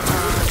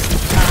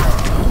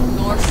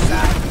north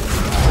side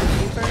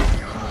Reaper.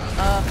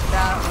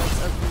 That was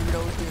a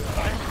brutal duo.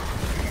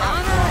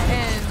 Anna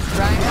and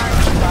Reinhardt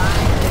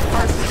combined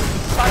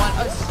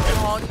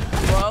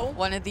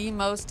one of the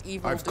most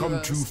evil I've duos.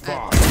 come too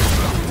far.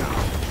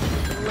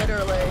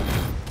 literally.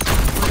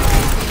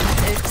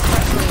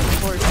 Especially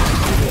for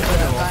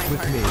Reinhardt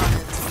on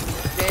its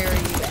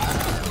very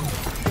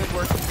good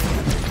working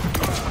team.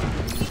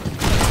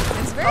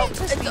 It's very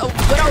interesting. It's a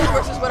Widow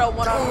versus Widow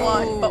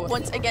one-on-one, but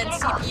once again,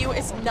 CPU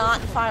is not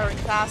firing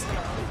fast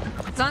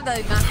enough. It's not that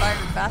he's not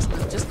firing fast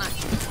enough, just not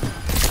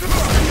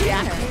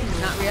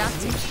reacting. Not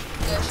reacting.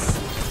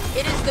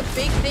 It is the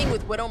big thing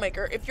with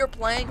Widowmaker. If you're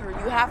playing her,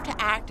 you have to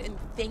act and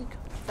think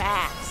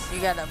fast.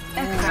 You gotta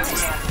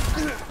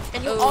move.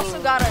 And you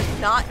also gotta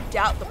not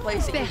doubt the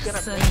place that you're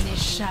gonna make.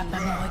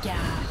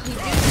 You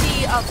do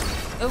see,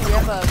 Oh, we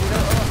have a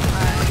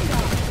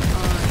Widow.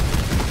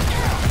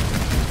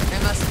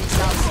 It must be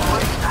south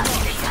side.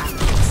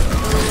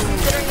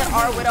 considering that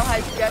our Widow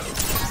has just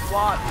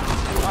swapped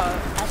to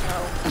Echo.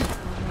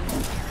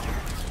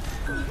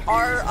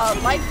 Our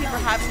Light Keeper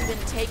having been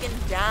taken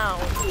down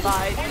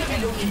by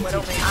the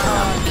Widowmaker.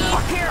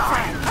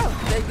 Oh,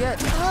 they get.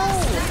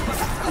 Oh,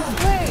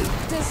 wait.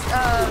 This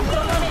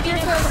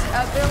Kiriko's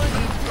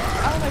ability.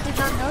 Oh, I did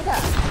not know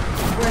that.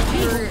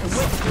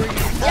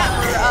 Yeah,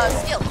 for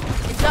skill.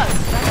 It does.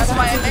 That's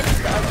why I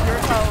mentioned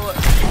Kiriko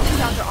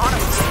counter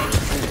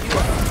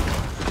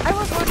I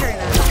was wondering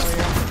that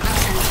earlier.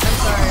 I'm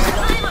sorry, I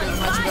don't know much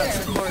about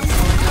support, so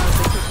I know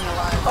they're keeping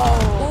alive.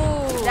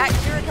 Oh, that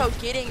Kiriko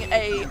getting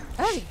a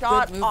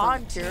shot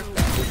on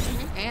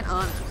Kiriko. And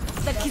on.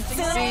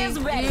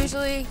 See,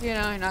 usually, you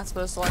know, you're not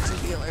supposed to watch a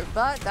healer,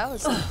 but that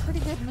was some pretty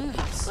good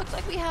moves. Looks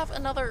like we have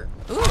another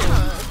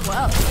as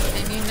well.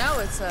 And you know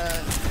it's a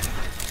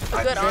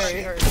good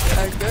very,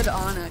 a good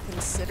Ana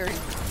considering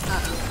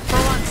for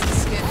once the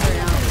skin right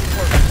now.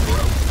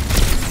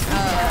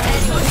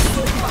 Anyway,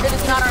 it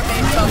is not our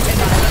main focus.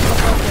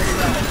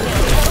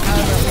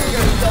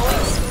 We're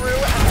going through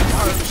and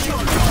are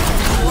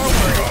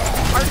forward.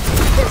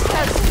 This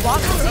has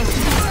lots of things,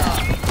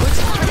 which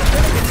is pretty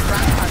good against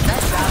Reinhardt.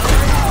 That's valid.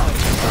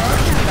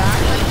 Throwing back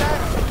like that.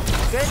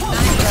 Good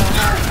night,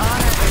 though.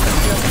 Ana is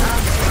just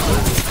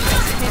absolutely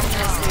hitting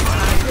us.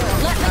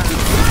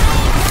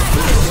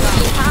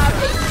 We have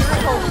a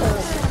Kiriko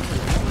hold,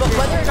 but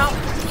whether or not we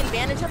can take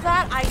advantage of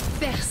that, I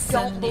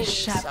don't believe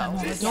so.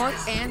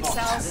 North and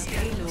South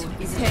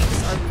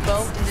tanks are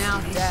both now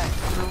dead.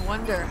 And I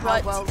wonder how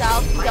But well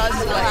South does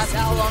still have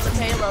people on the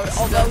payload,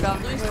 although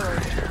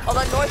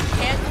North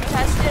can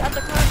contest it at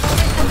the current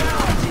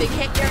moment, they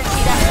can't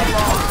guarantee that for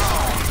long.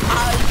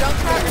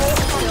 Junkrat is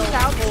still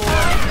South.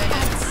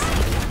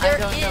 There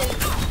is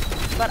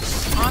but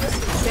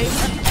honestly, based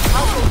on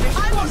how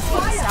proficient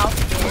South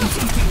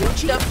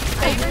is, the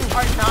favors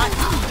are not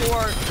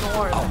for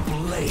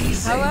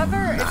North.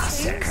 However, it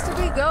seems to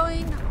be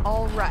going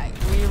all right.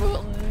 We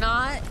will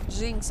not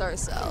jinx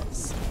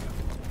ourselves,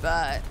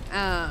 but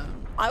I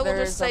will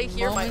just say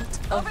here,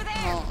 over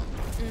there.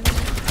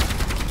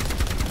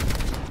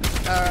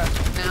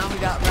 Now we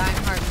got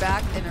Reinhardt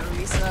back and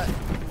Arisa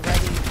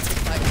ready to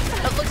fight.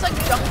 It looks like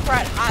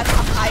Junkrat has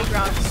a high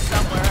ground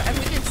somewhere, and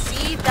we can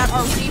see that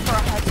our Reaper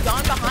has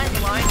gone behind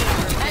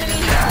Reinhardt. Enemy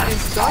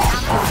is going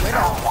after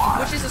Widow,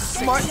 which is a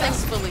smart thing.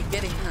 successfully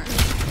getting her.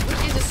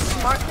 Which is a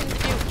smart thing to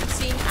do,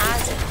 seeing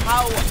as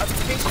how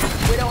efficient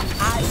Widow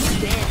has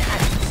been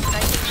at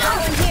sniping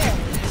down here.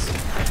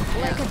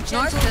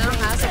 North now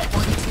has a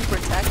point to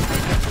protect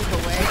and keep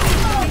away.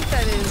 I think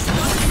that is a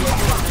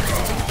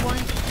starting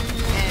point.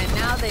 And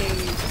now they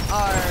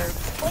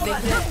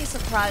cannot be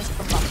surprised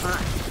from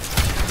behind.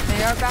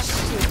 They are back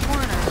into a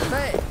corner,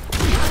 but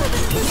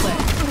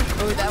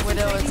oh, that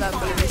Widow is up,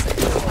 but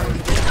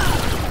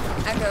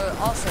Echo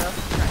also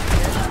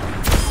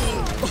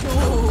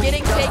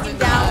getting taken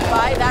down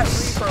by that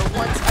Reaper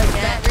once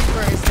again. That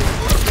Reaper is doing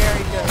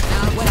very good.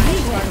 Now when who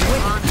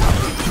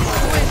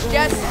is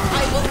just,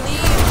 I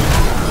believe,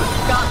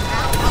 got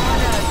out on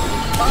a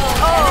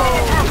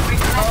we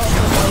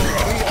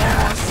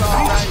almost saw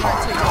Reinhardt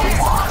take a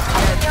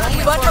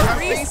but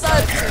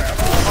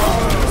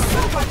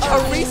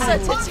Arisa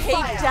to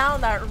take down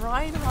that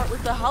Reinhardt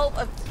with the help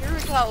of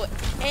Kiriko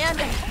and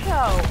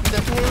Echo.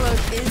 The payload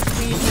is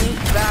being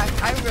moved back.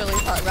 I really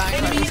thought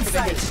Reinhardt was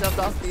going to get shoved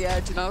off the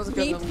edge and I was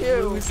going to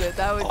lose it.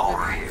 That would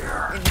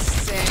have been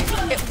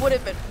insane. It would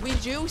have been. We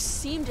do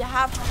seem to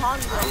have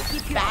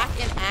Hanzo back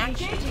in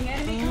action.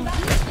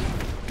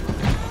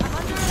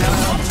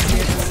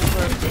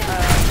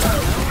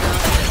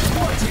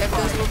 If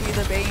this will be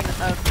the bane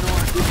of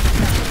North.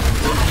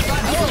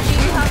 Oh, we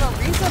have a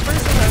Risa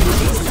versus a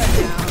Risa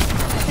now.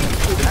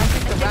 I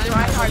think the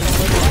Reinhardt is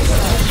a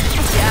little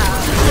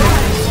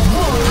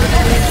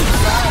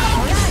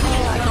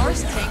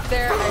North's tank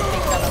there, I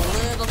think, got a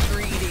little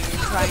greedy in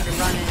trying to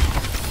run it.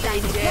 They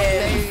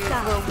did.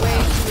 They were way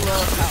too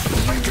low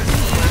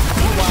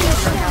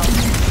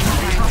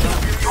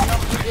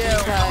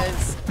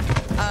because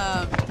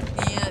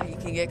you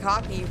can get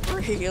cocky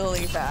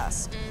really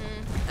fast.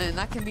 And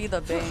that can be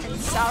the bane. And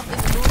South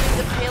is moving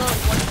the payload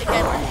once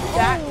again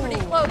back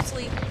pretty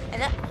closely.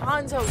 And that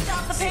Hanzo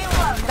stop the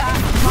payload. That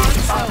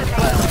Hanzo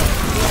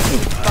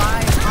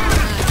by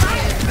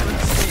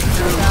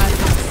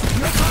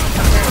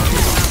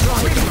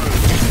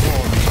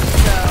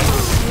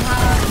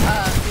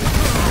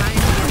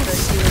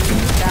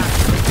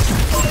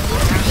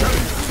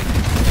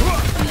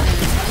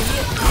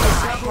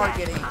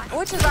targeting,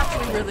 which is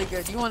actually really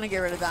good. You want to get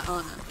rid of that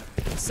Ana.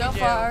 So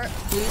far,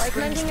 Blue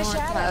Springs North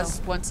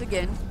has once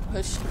again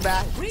pushed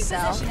back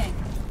South,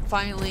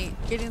 finally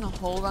getting a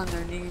hold on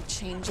their new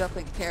change-up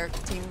in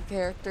team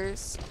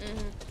characters.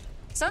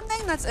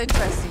 Something that's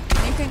interesting,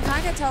 you can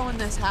kind of tell when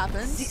this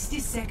happens, 60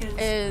 seconds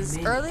is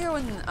earlier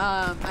when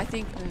I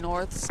think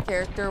North's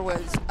character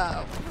was,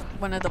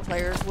 one of the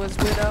players was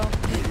Widow,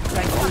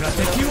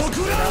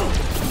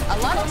 a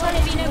lot of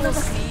times you will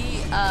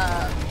see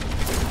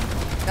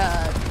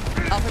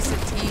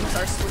opposite teams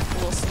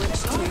will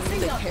switch to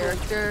the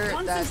character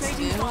that's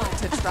new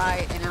to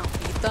try and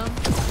outbeat them,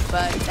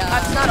 but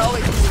that's not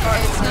always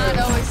it's not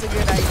always a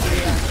good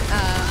idea.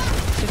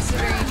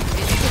 Considering,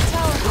 and you can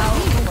tell how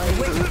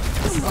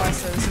this is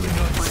also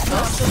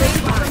so they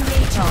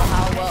can tell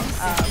how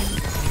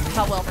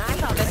well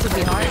this would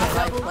be hard to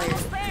fight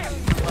players.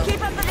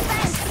 Keep up the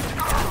defense.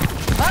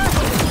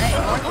 Hey,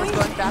 North is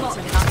going back to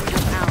knocking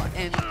them out,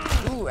 and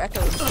ooh,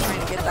 Echo is trying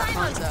to get that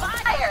Hanzo.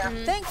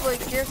 Thankfully,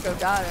 Kiriko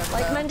got him.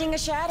 Like mending a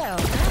shadow.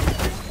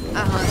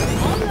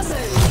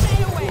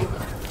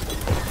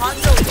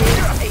 Hanzo is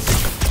a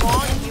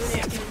strong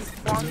unit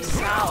from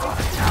South.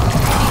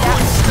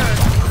 And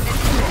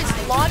he is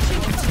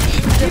launching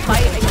teams to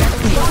fight against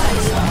the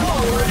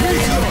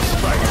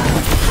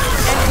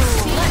and it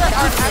seems that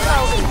our Echo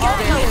is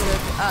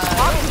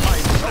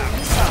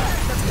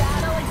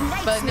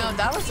but no,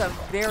 that was a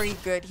very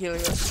good Helio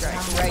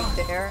strike right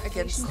there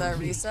against the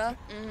Risa.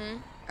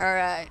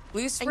 Alright,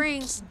 Blue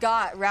Springs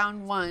got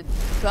round 1,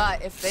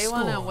 but if they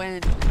want to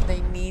win,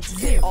 they need to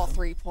get all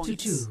 3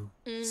 points.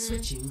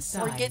 Switching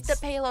sides. or get the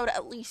payload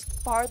at least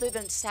farther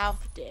than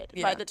South did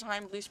by the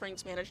time Blue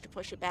Springs managed to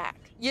push it back.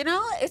 You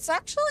know, it's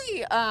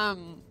actually, I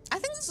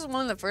think this is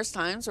one of the first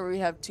times where we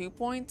have 2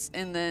 points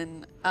and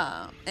then,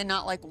 and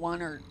not like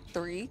 1 or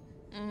 3.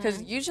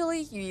 Because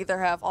usually you either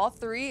have all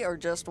 3 or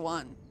just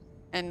 1.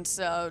 And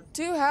so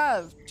to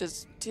have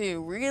just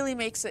 2 really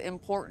makes it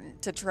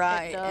important to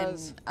try and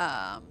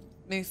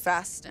move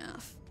fast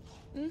enough.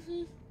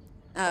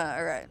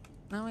 All right,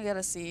 now we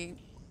gotta see.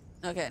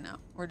 Okay, no,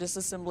 we're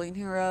disassembling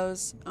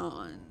heroes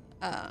on.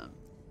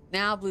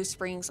 Now Blue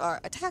Springs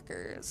are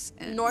attackers.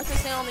 And North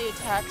is on the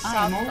attack.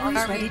 I am South always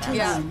on ready to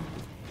yeah. run.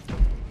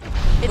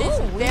 It is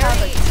we have a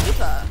very.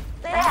 Tifa.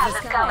 They have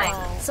this coming.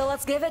 So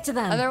let's give it to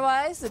them.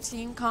 Otherwise, the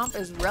team comp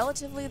is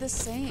relatively the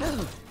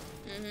same.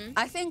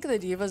 I think the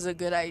Diva's a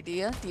good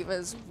idea.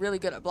 Diva's really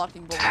good at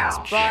blocking bullets,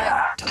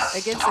 but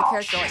against a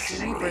character like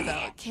Reaper,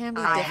 though, it can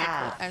be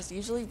difficult, as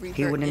usually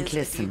Reaper is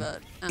a Diva.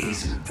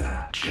 Isn't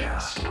that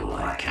just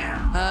like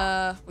him?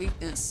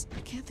 Weakness.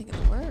 I can't think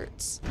of the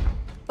words.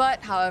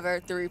 But,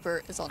 however, the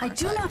Reaper is on I our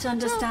do side. not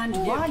understand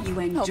why you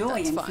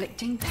enjoy that's fine.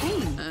 inflicting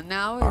pain. And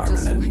now we're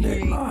just an waiting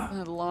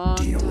enigma. a long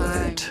Deal with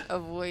time it.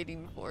 of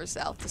waiting for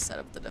South to set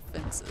up the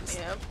defenses.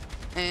 Yep.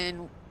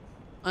 And,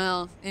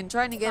 well, in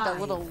trying to get a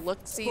little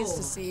look-sees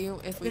to see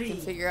if we can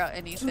figure out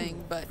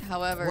anything, but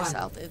however,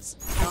 South is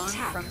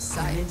gone from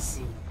sight.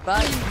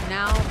 But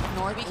now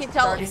North We is can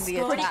tell starting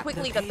the pretty attack.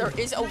 quickly that there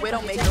is a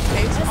Widowmaker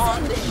based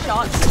on the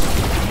shots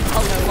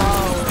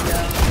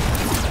alone.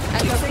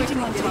 And so quickly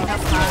getting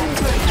up high and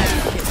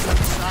get some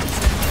shots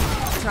in,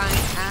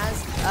 trying as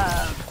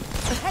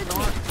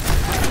North,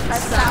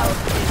 as South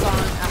is on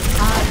a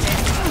high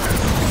damage.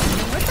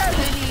 And with that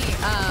many,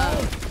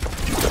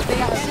 they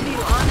have many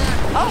on it.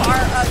 Oh,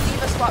 our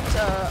Diva swapped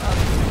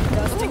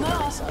dusting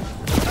off.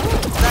 That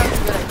was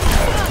a good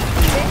idea.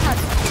 They have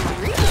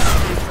 3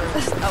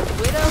 snipers, a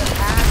Widow,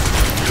 Ash,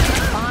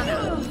 and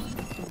Ana.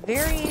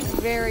 Very,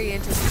 very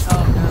interesting.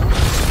 Oh no.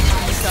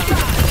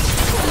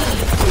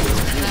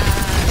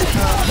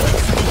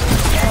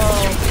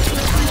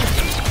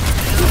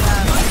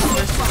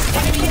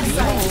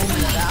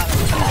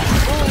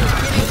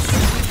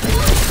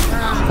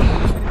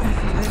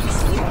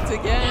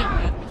 Again.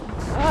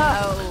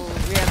 Oh,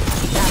 we have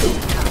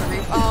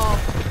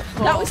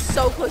That was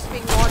so close to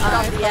being launched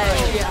off the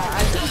edge. Yeah,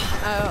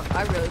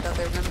 I really thought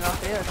they were going to go off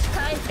the edge.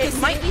 It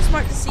might be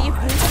smart to see if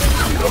we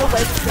can get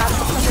away with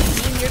grabbing someone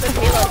being near the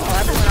payload while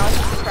everyone else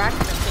is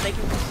distracting them so they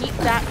can keep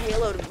that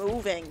payload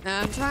moving.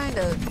 Now I'm trying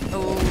to.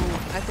 Oh,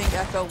 I think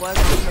Echo was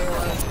on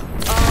payload.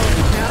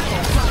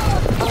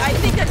 I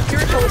think that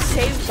Jericho was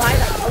saved by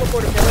that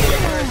teleportability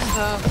of hers.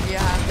 Oh,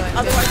 yeah, but.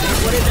 Otherwise, it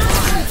would have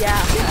been.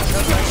 Yeah.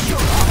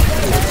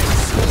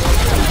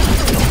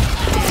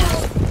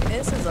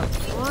 This is a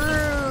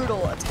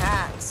brutal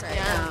attack right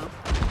now.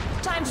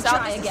 Time to South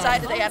try has again.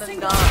 decided they had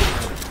enough.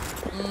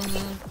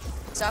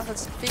 South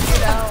has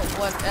figured out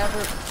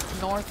whatever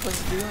North was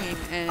doing,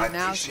 and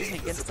now she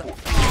gets that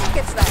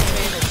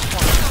vantage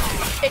point.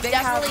 It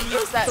definitely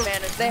is that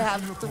vantage. They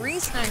have 3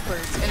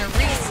 snipers in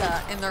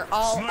Arisa, and they're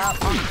all up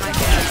on high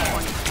vantage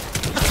point.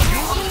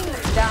 Using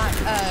that,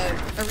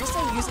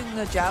 Arisa using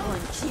the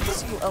javelin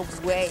keeps you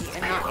away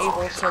and not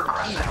able to,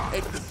 you know,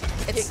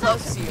 it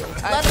close you.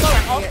 Let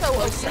alone also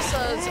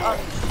Arisa's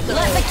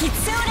Let the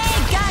Kitsune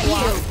guide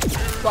you.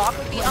 block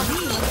would be on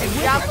the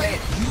javelin.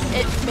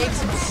 It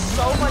makes it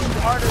so much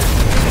harder to do.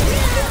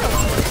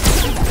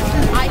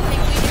 I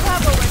think we do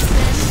have a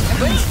Winston.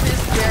 Winston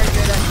is very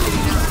good at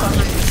getting out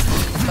behind the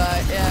scene,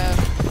 but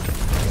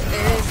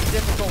it is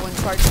difficult when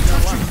charging the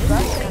alarm.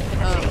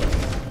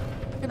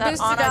 That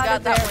Ana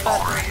got that but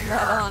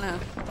that Ana.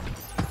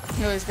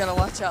 You always gotta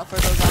watch out for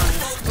those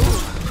Anas. Ooh,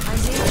 I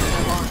do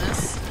have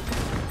Anas.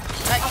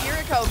 That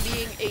Kiriko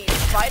being a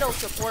vital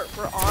support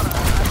for Ana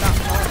at that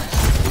point.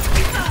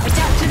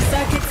 Adaptive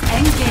circuits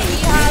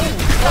engaged.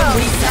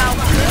 We have South,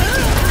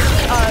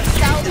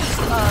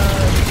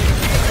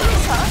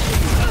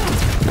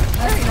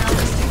 Very now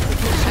we're seeing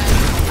position,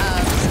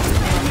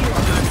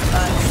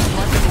 but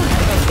luckily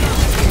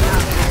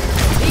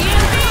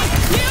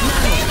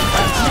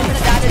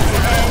that is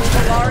a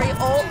Solari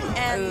ult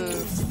and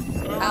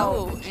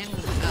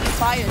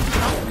fire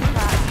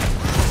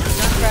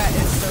Junkrat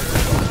is so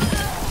cool.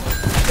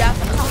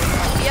 definitely.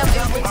 We have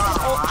a Winston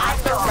ult at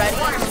the ready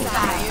to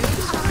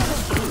use.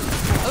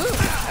 Ooh,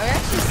 I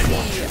actually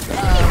see,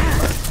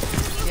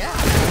 yeah,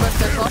 but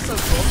there's also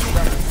gold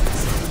brothers,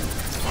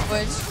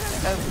 which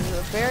is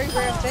a very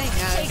rare thing,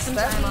 as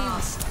that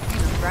means,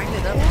 you know, grind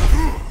it up,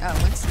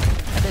 Winston.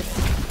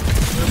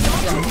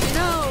 You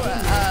know,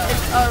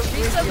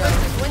 Risa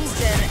versus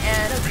Winston,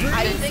 and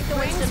I think the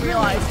Winston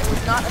realized it was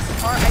not a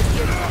smart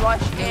idea to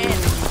rush in.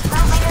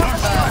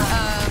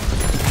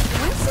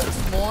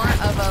 Winston's more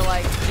of a,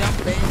 like,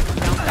 jump in,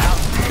 jump out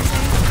kind of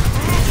thing.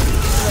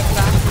 The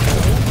fact that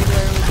you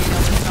literally being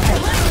able to jump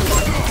out.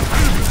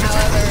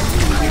 However,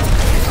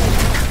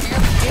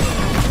 you're getting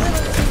a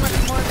little too much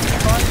more than you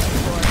bargained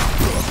for.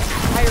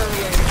 Higher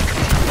rate.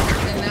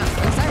 And now,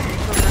 is that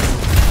Rico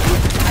message?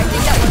 I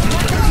think that was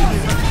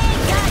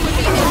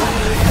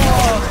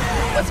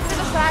what's for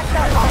the fact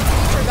that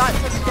Reaper got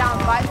taken down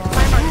by the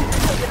time our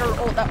Kiriko did her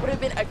ult, that would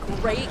have been a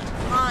great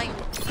time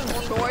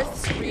for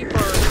North's Reaper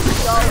to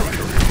go and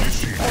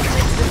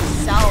ultimate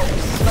themselves.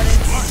 But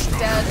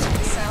instead,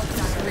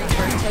 South's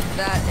Reaper took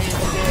that and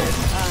did,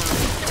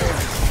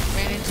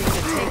 managing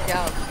to take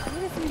out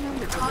quite a few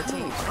members of the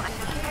team.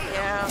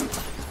 Yeah.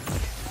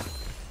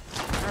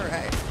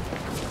 Alright.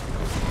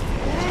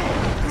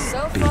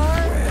 So far,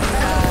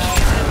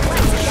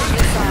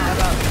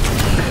 about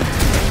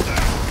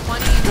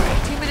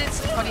 2 minutes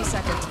and 20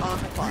 seconds on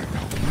the clock.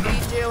 We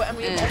do, and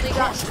we've only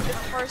gotten to the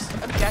first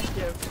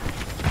objective.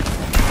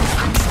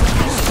 I'm still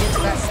trying to get to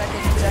that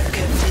second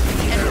objective.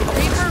 And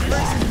Reaper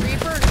versus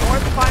Reaper.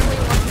 North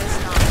finally won this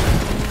time.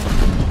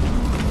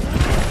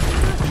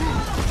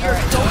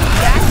 You're going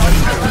back into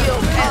the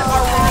field, and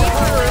our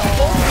Reaper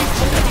both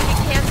believing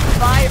it can't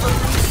survive a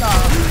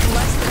resup.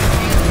 Less than a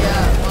chance,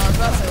 yeah. Well, I was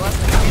about to say less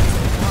than a chance to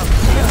come up.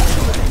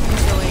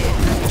 Usually,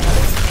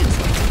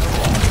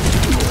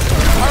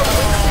 Our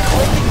Winston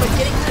holding, but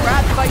getting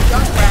grabbed by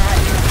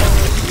Junkrat.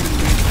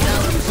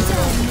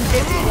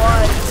 It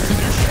was.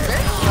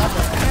 very clever.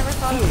 I never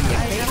thought of it.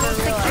 I never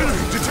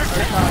realized.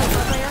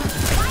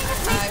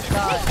 I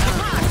thought,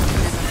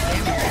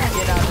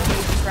 get out of the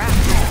trap.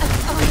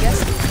 I guess.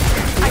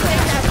 I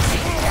think that's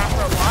changed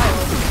after a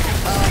while.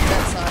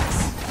 That sucks.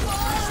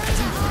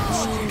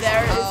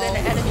 There is an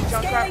enemy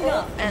Junkrat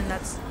ult, and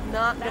that's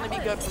not going to be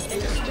good for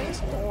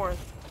Blue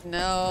North.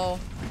 No.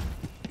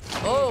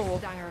 Oh,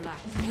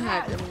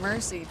 God,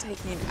 Mercy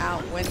taking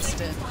out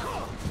Winston.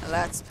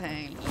 That's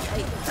pain.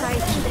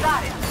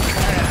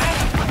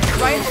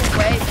 Right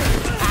away,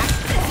 there's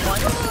actually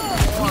once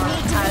more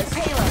as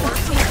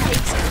Mercy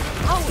takes it.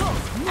 Oh,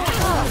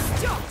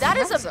 that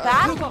is a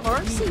bad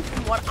Mercy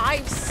from what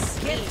I've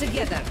seen.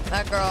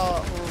 That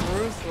girl,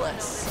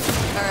 ruthless.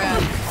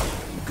 Alright.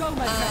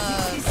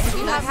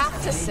 I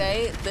have to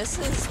say, this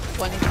is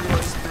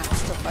 20-years match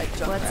to fight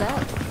Junkrat. What's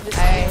up? I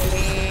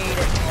hate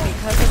it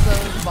because of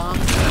those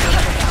bombs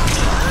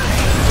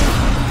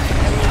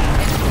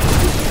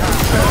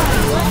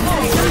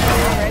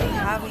already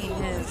having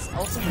his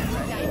ultimate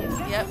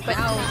ready. Yep, but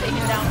now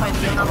taken down by the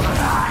enemy.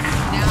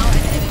 Now an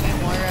enemy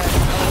Moira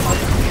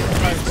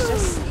is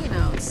just, you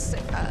know,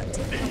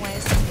 taking away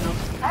some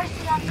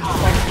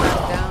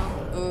down.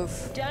 Oof.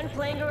 Done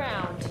playing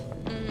around.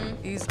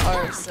 These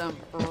are some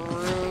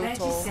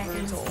brutal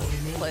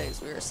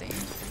plays we are seeing.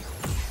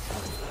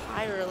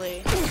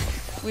 Entirely.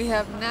 We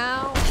have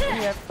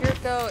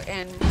Kiriko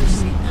and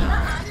Mercy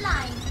now.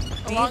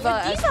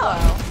 Diva as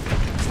well.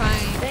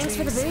 Trying to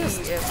see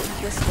if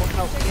this will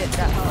help get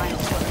that final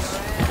push.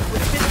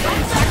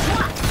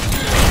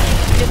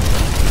 If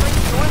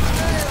North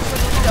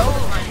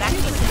Dolan, that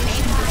could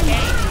change the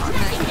game.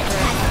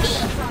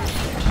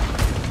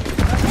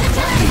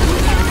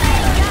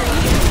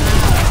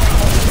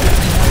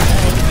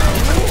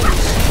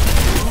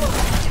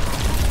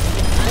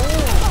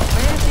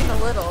 Managing a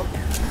little.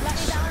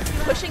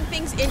 Pushing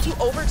things into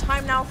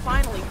overtime now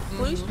finally.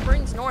 Blue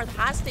Springs North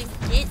has to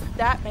get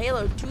that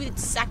payload to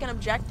its second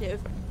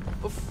objective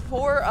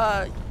before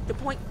the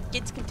point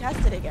gets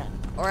contested again.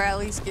 Or at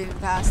least getting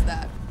past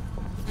that.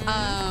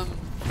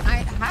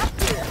 I have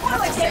to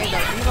say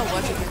that Diva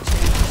was a good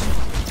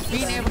change.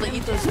 Being able to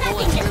eat those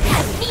bullets really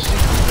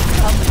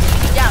helped.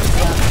 Yeah, it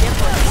makes a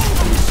difference.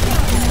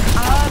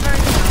 However,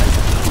 you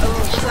know,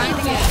 trying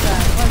to get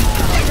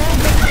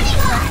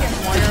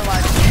Moira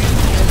like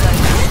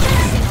because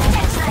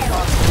almost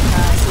across the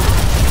pass.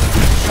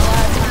 A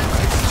lot of times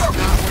it's just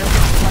not worth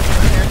it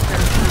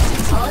to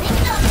plug a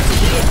character.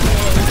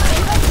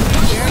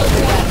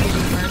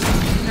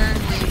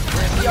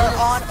 We are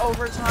on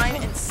overtime,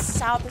 and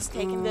South is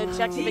taking the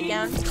objective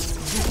again.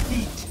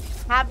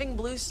 Having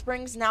Blue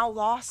Springs now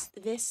lost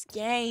this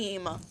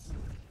game.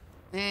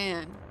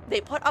 Man. They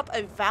put up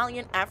a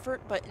valiant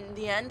effort, but in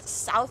the end,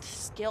 South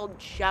still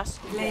just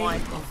won.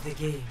 Of the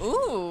game.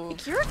 Ooh.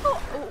 Kiriko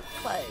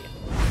play.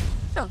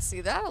 Don't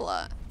see that a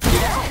lot.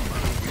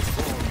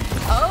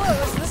 Oh, it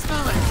was this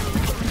moment.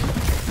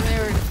 They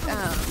were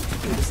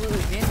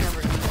absolutely game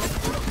number.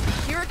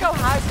 Kiriko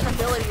has an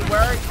ability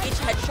where each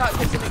headshot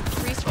gives an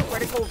increased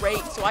critical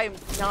rate, so I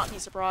would not be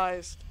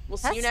surprised. We'll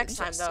see you next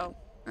time, though.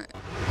 Right.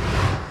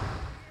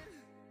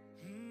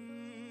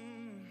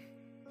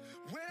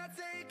 When I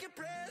take a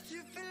breath,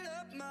 you fill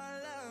up my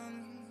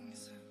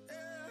lungs.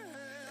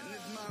 And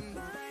if my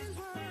mind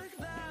worked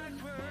like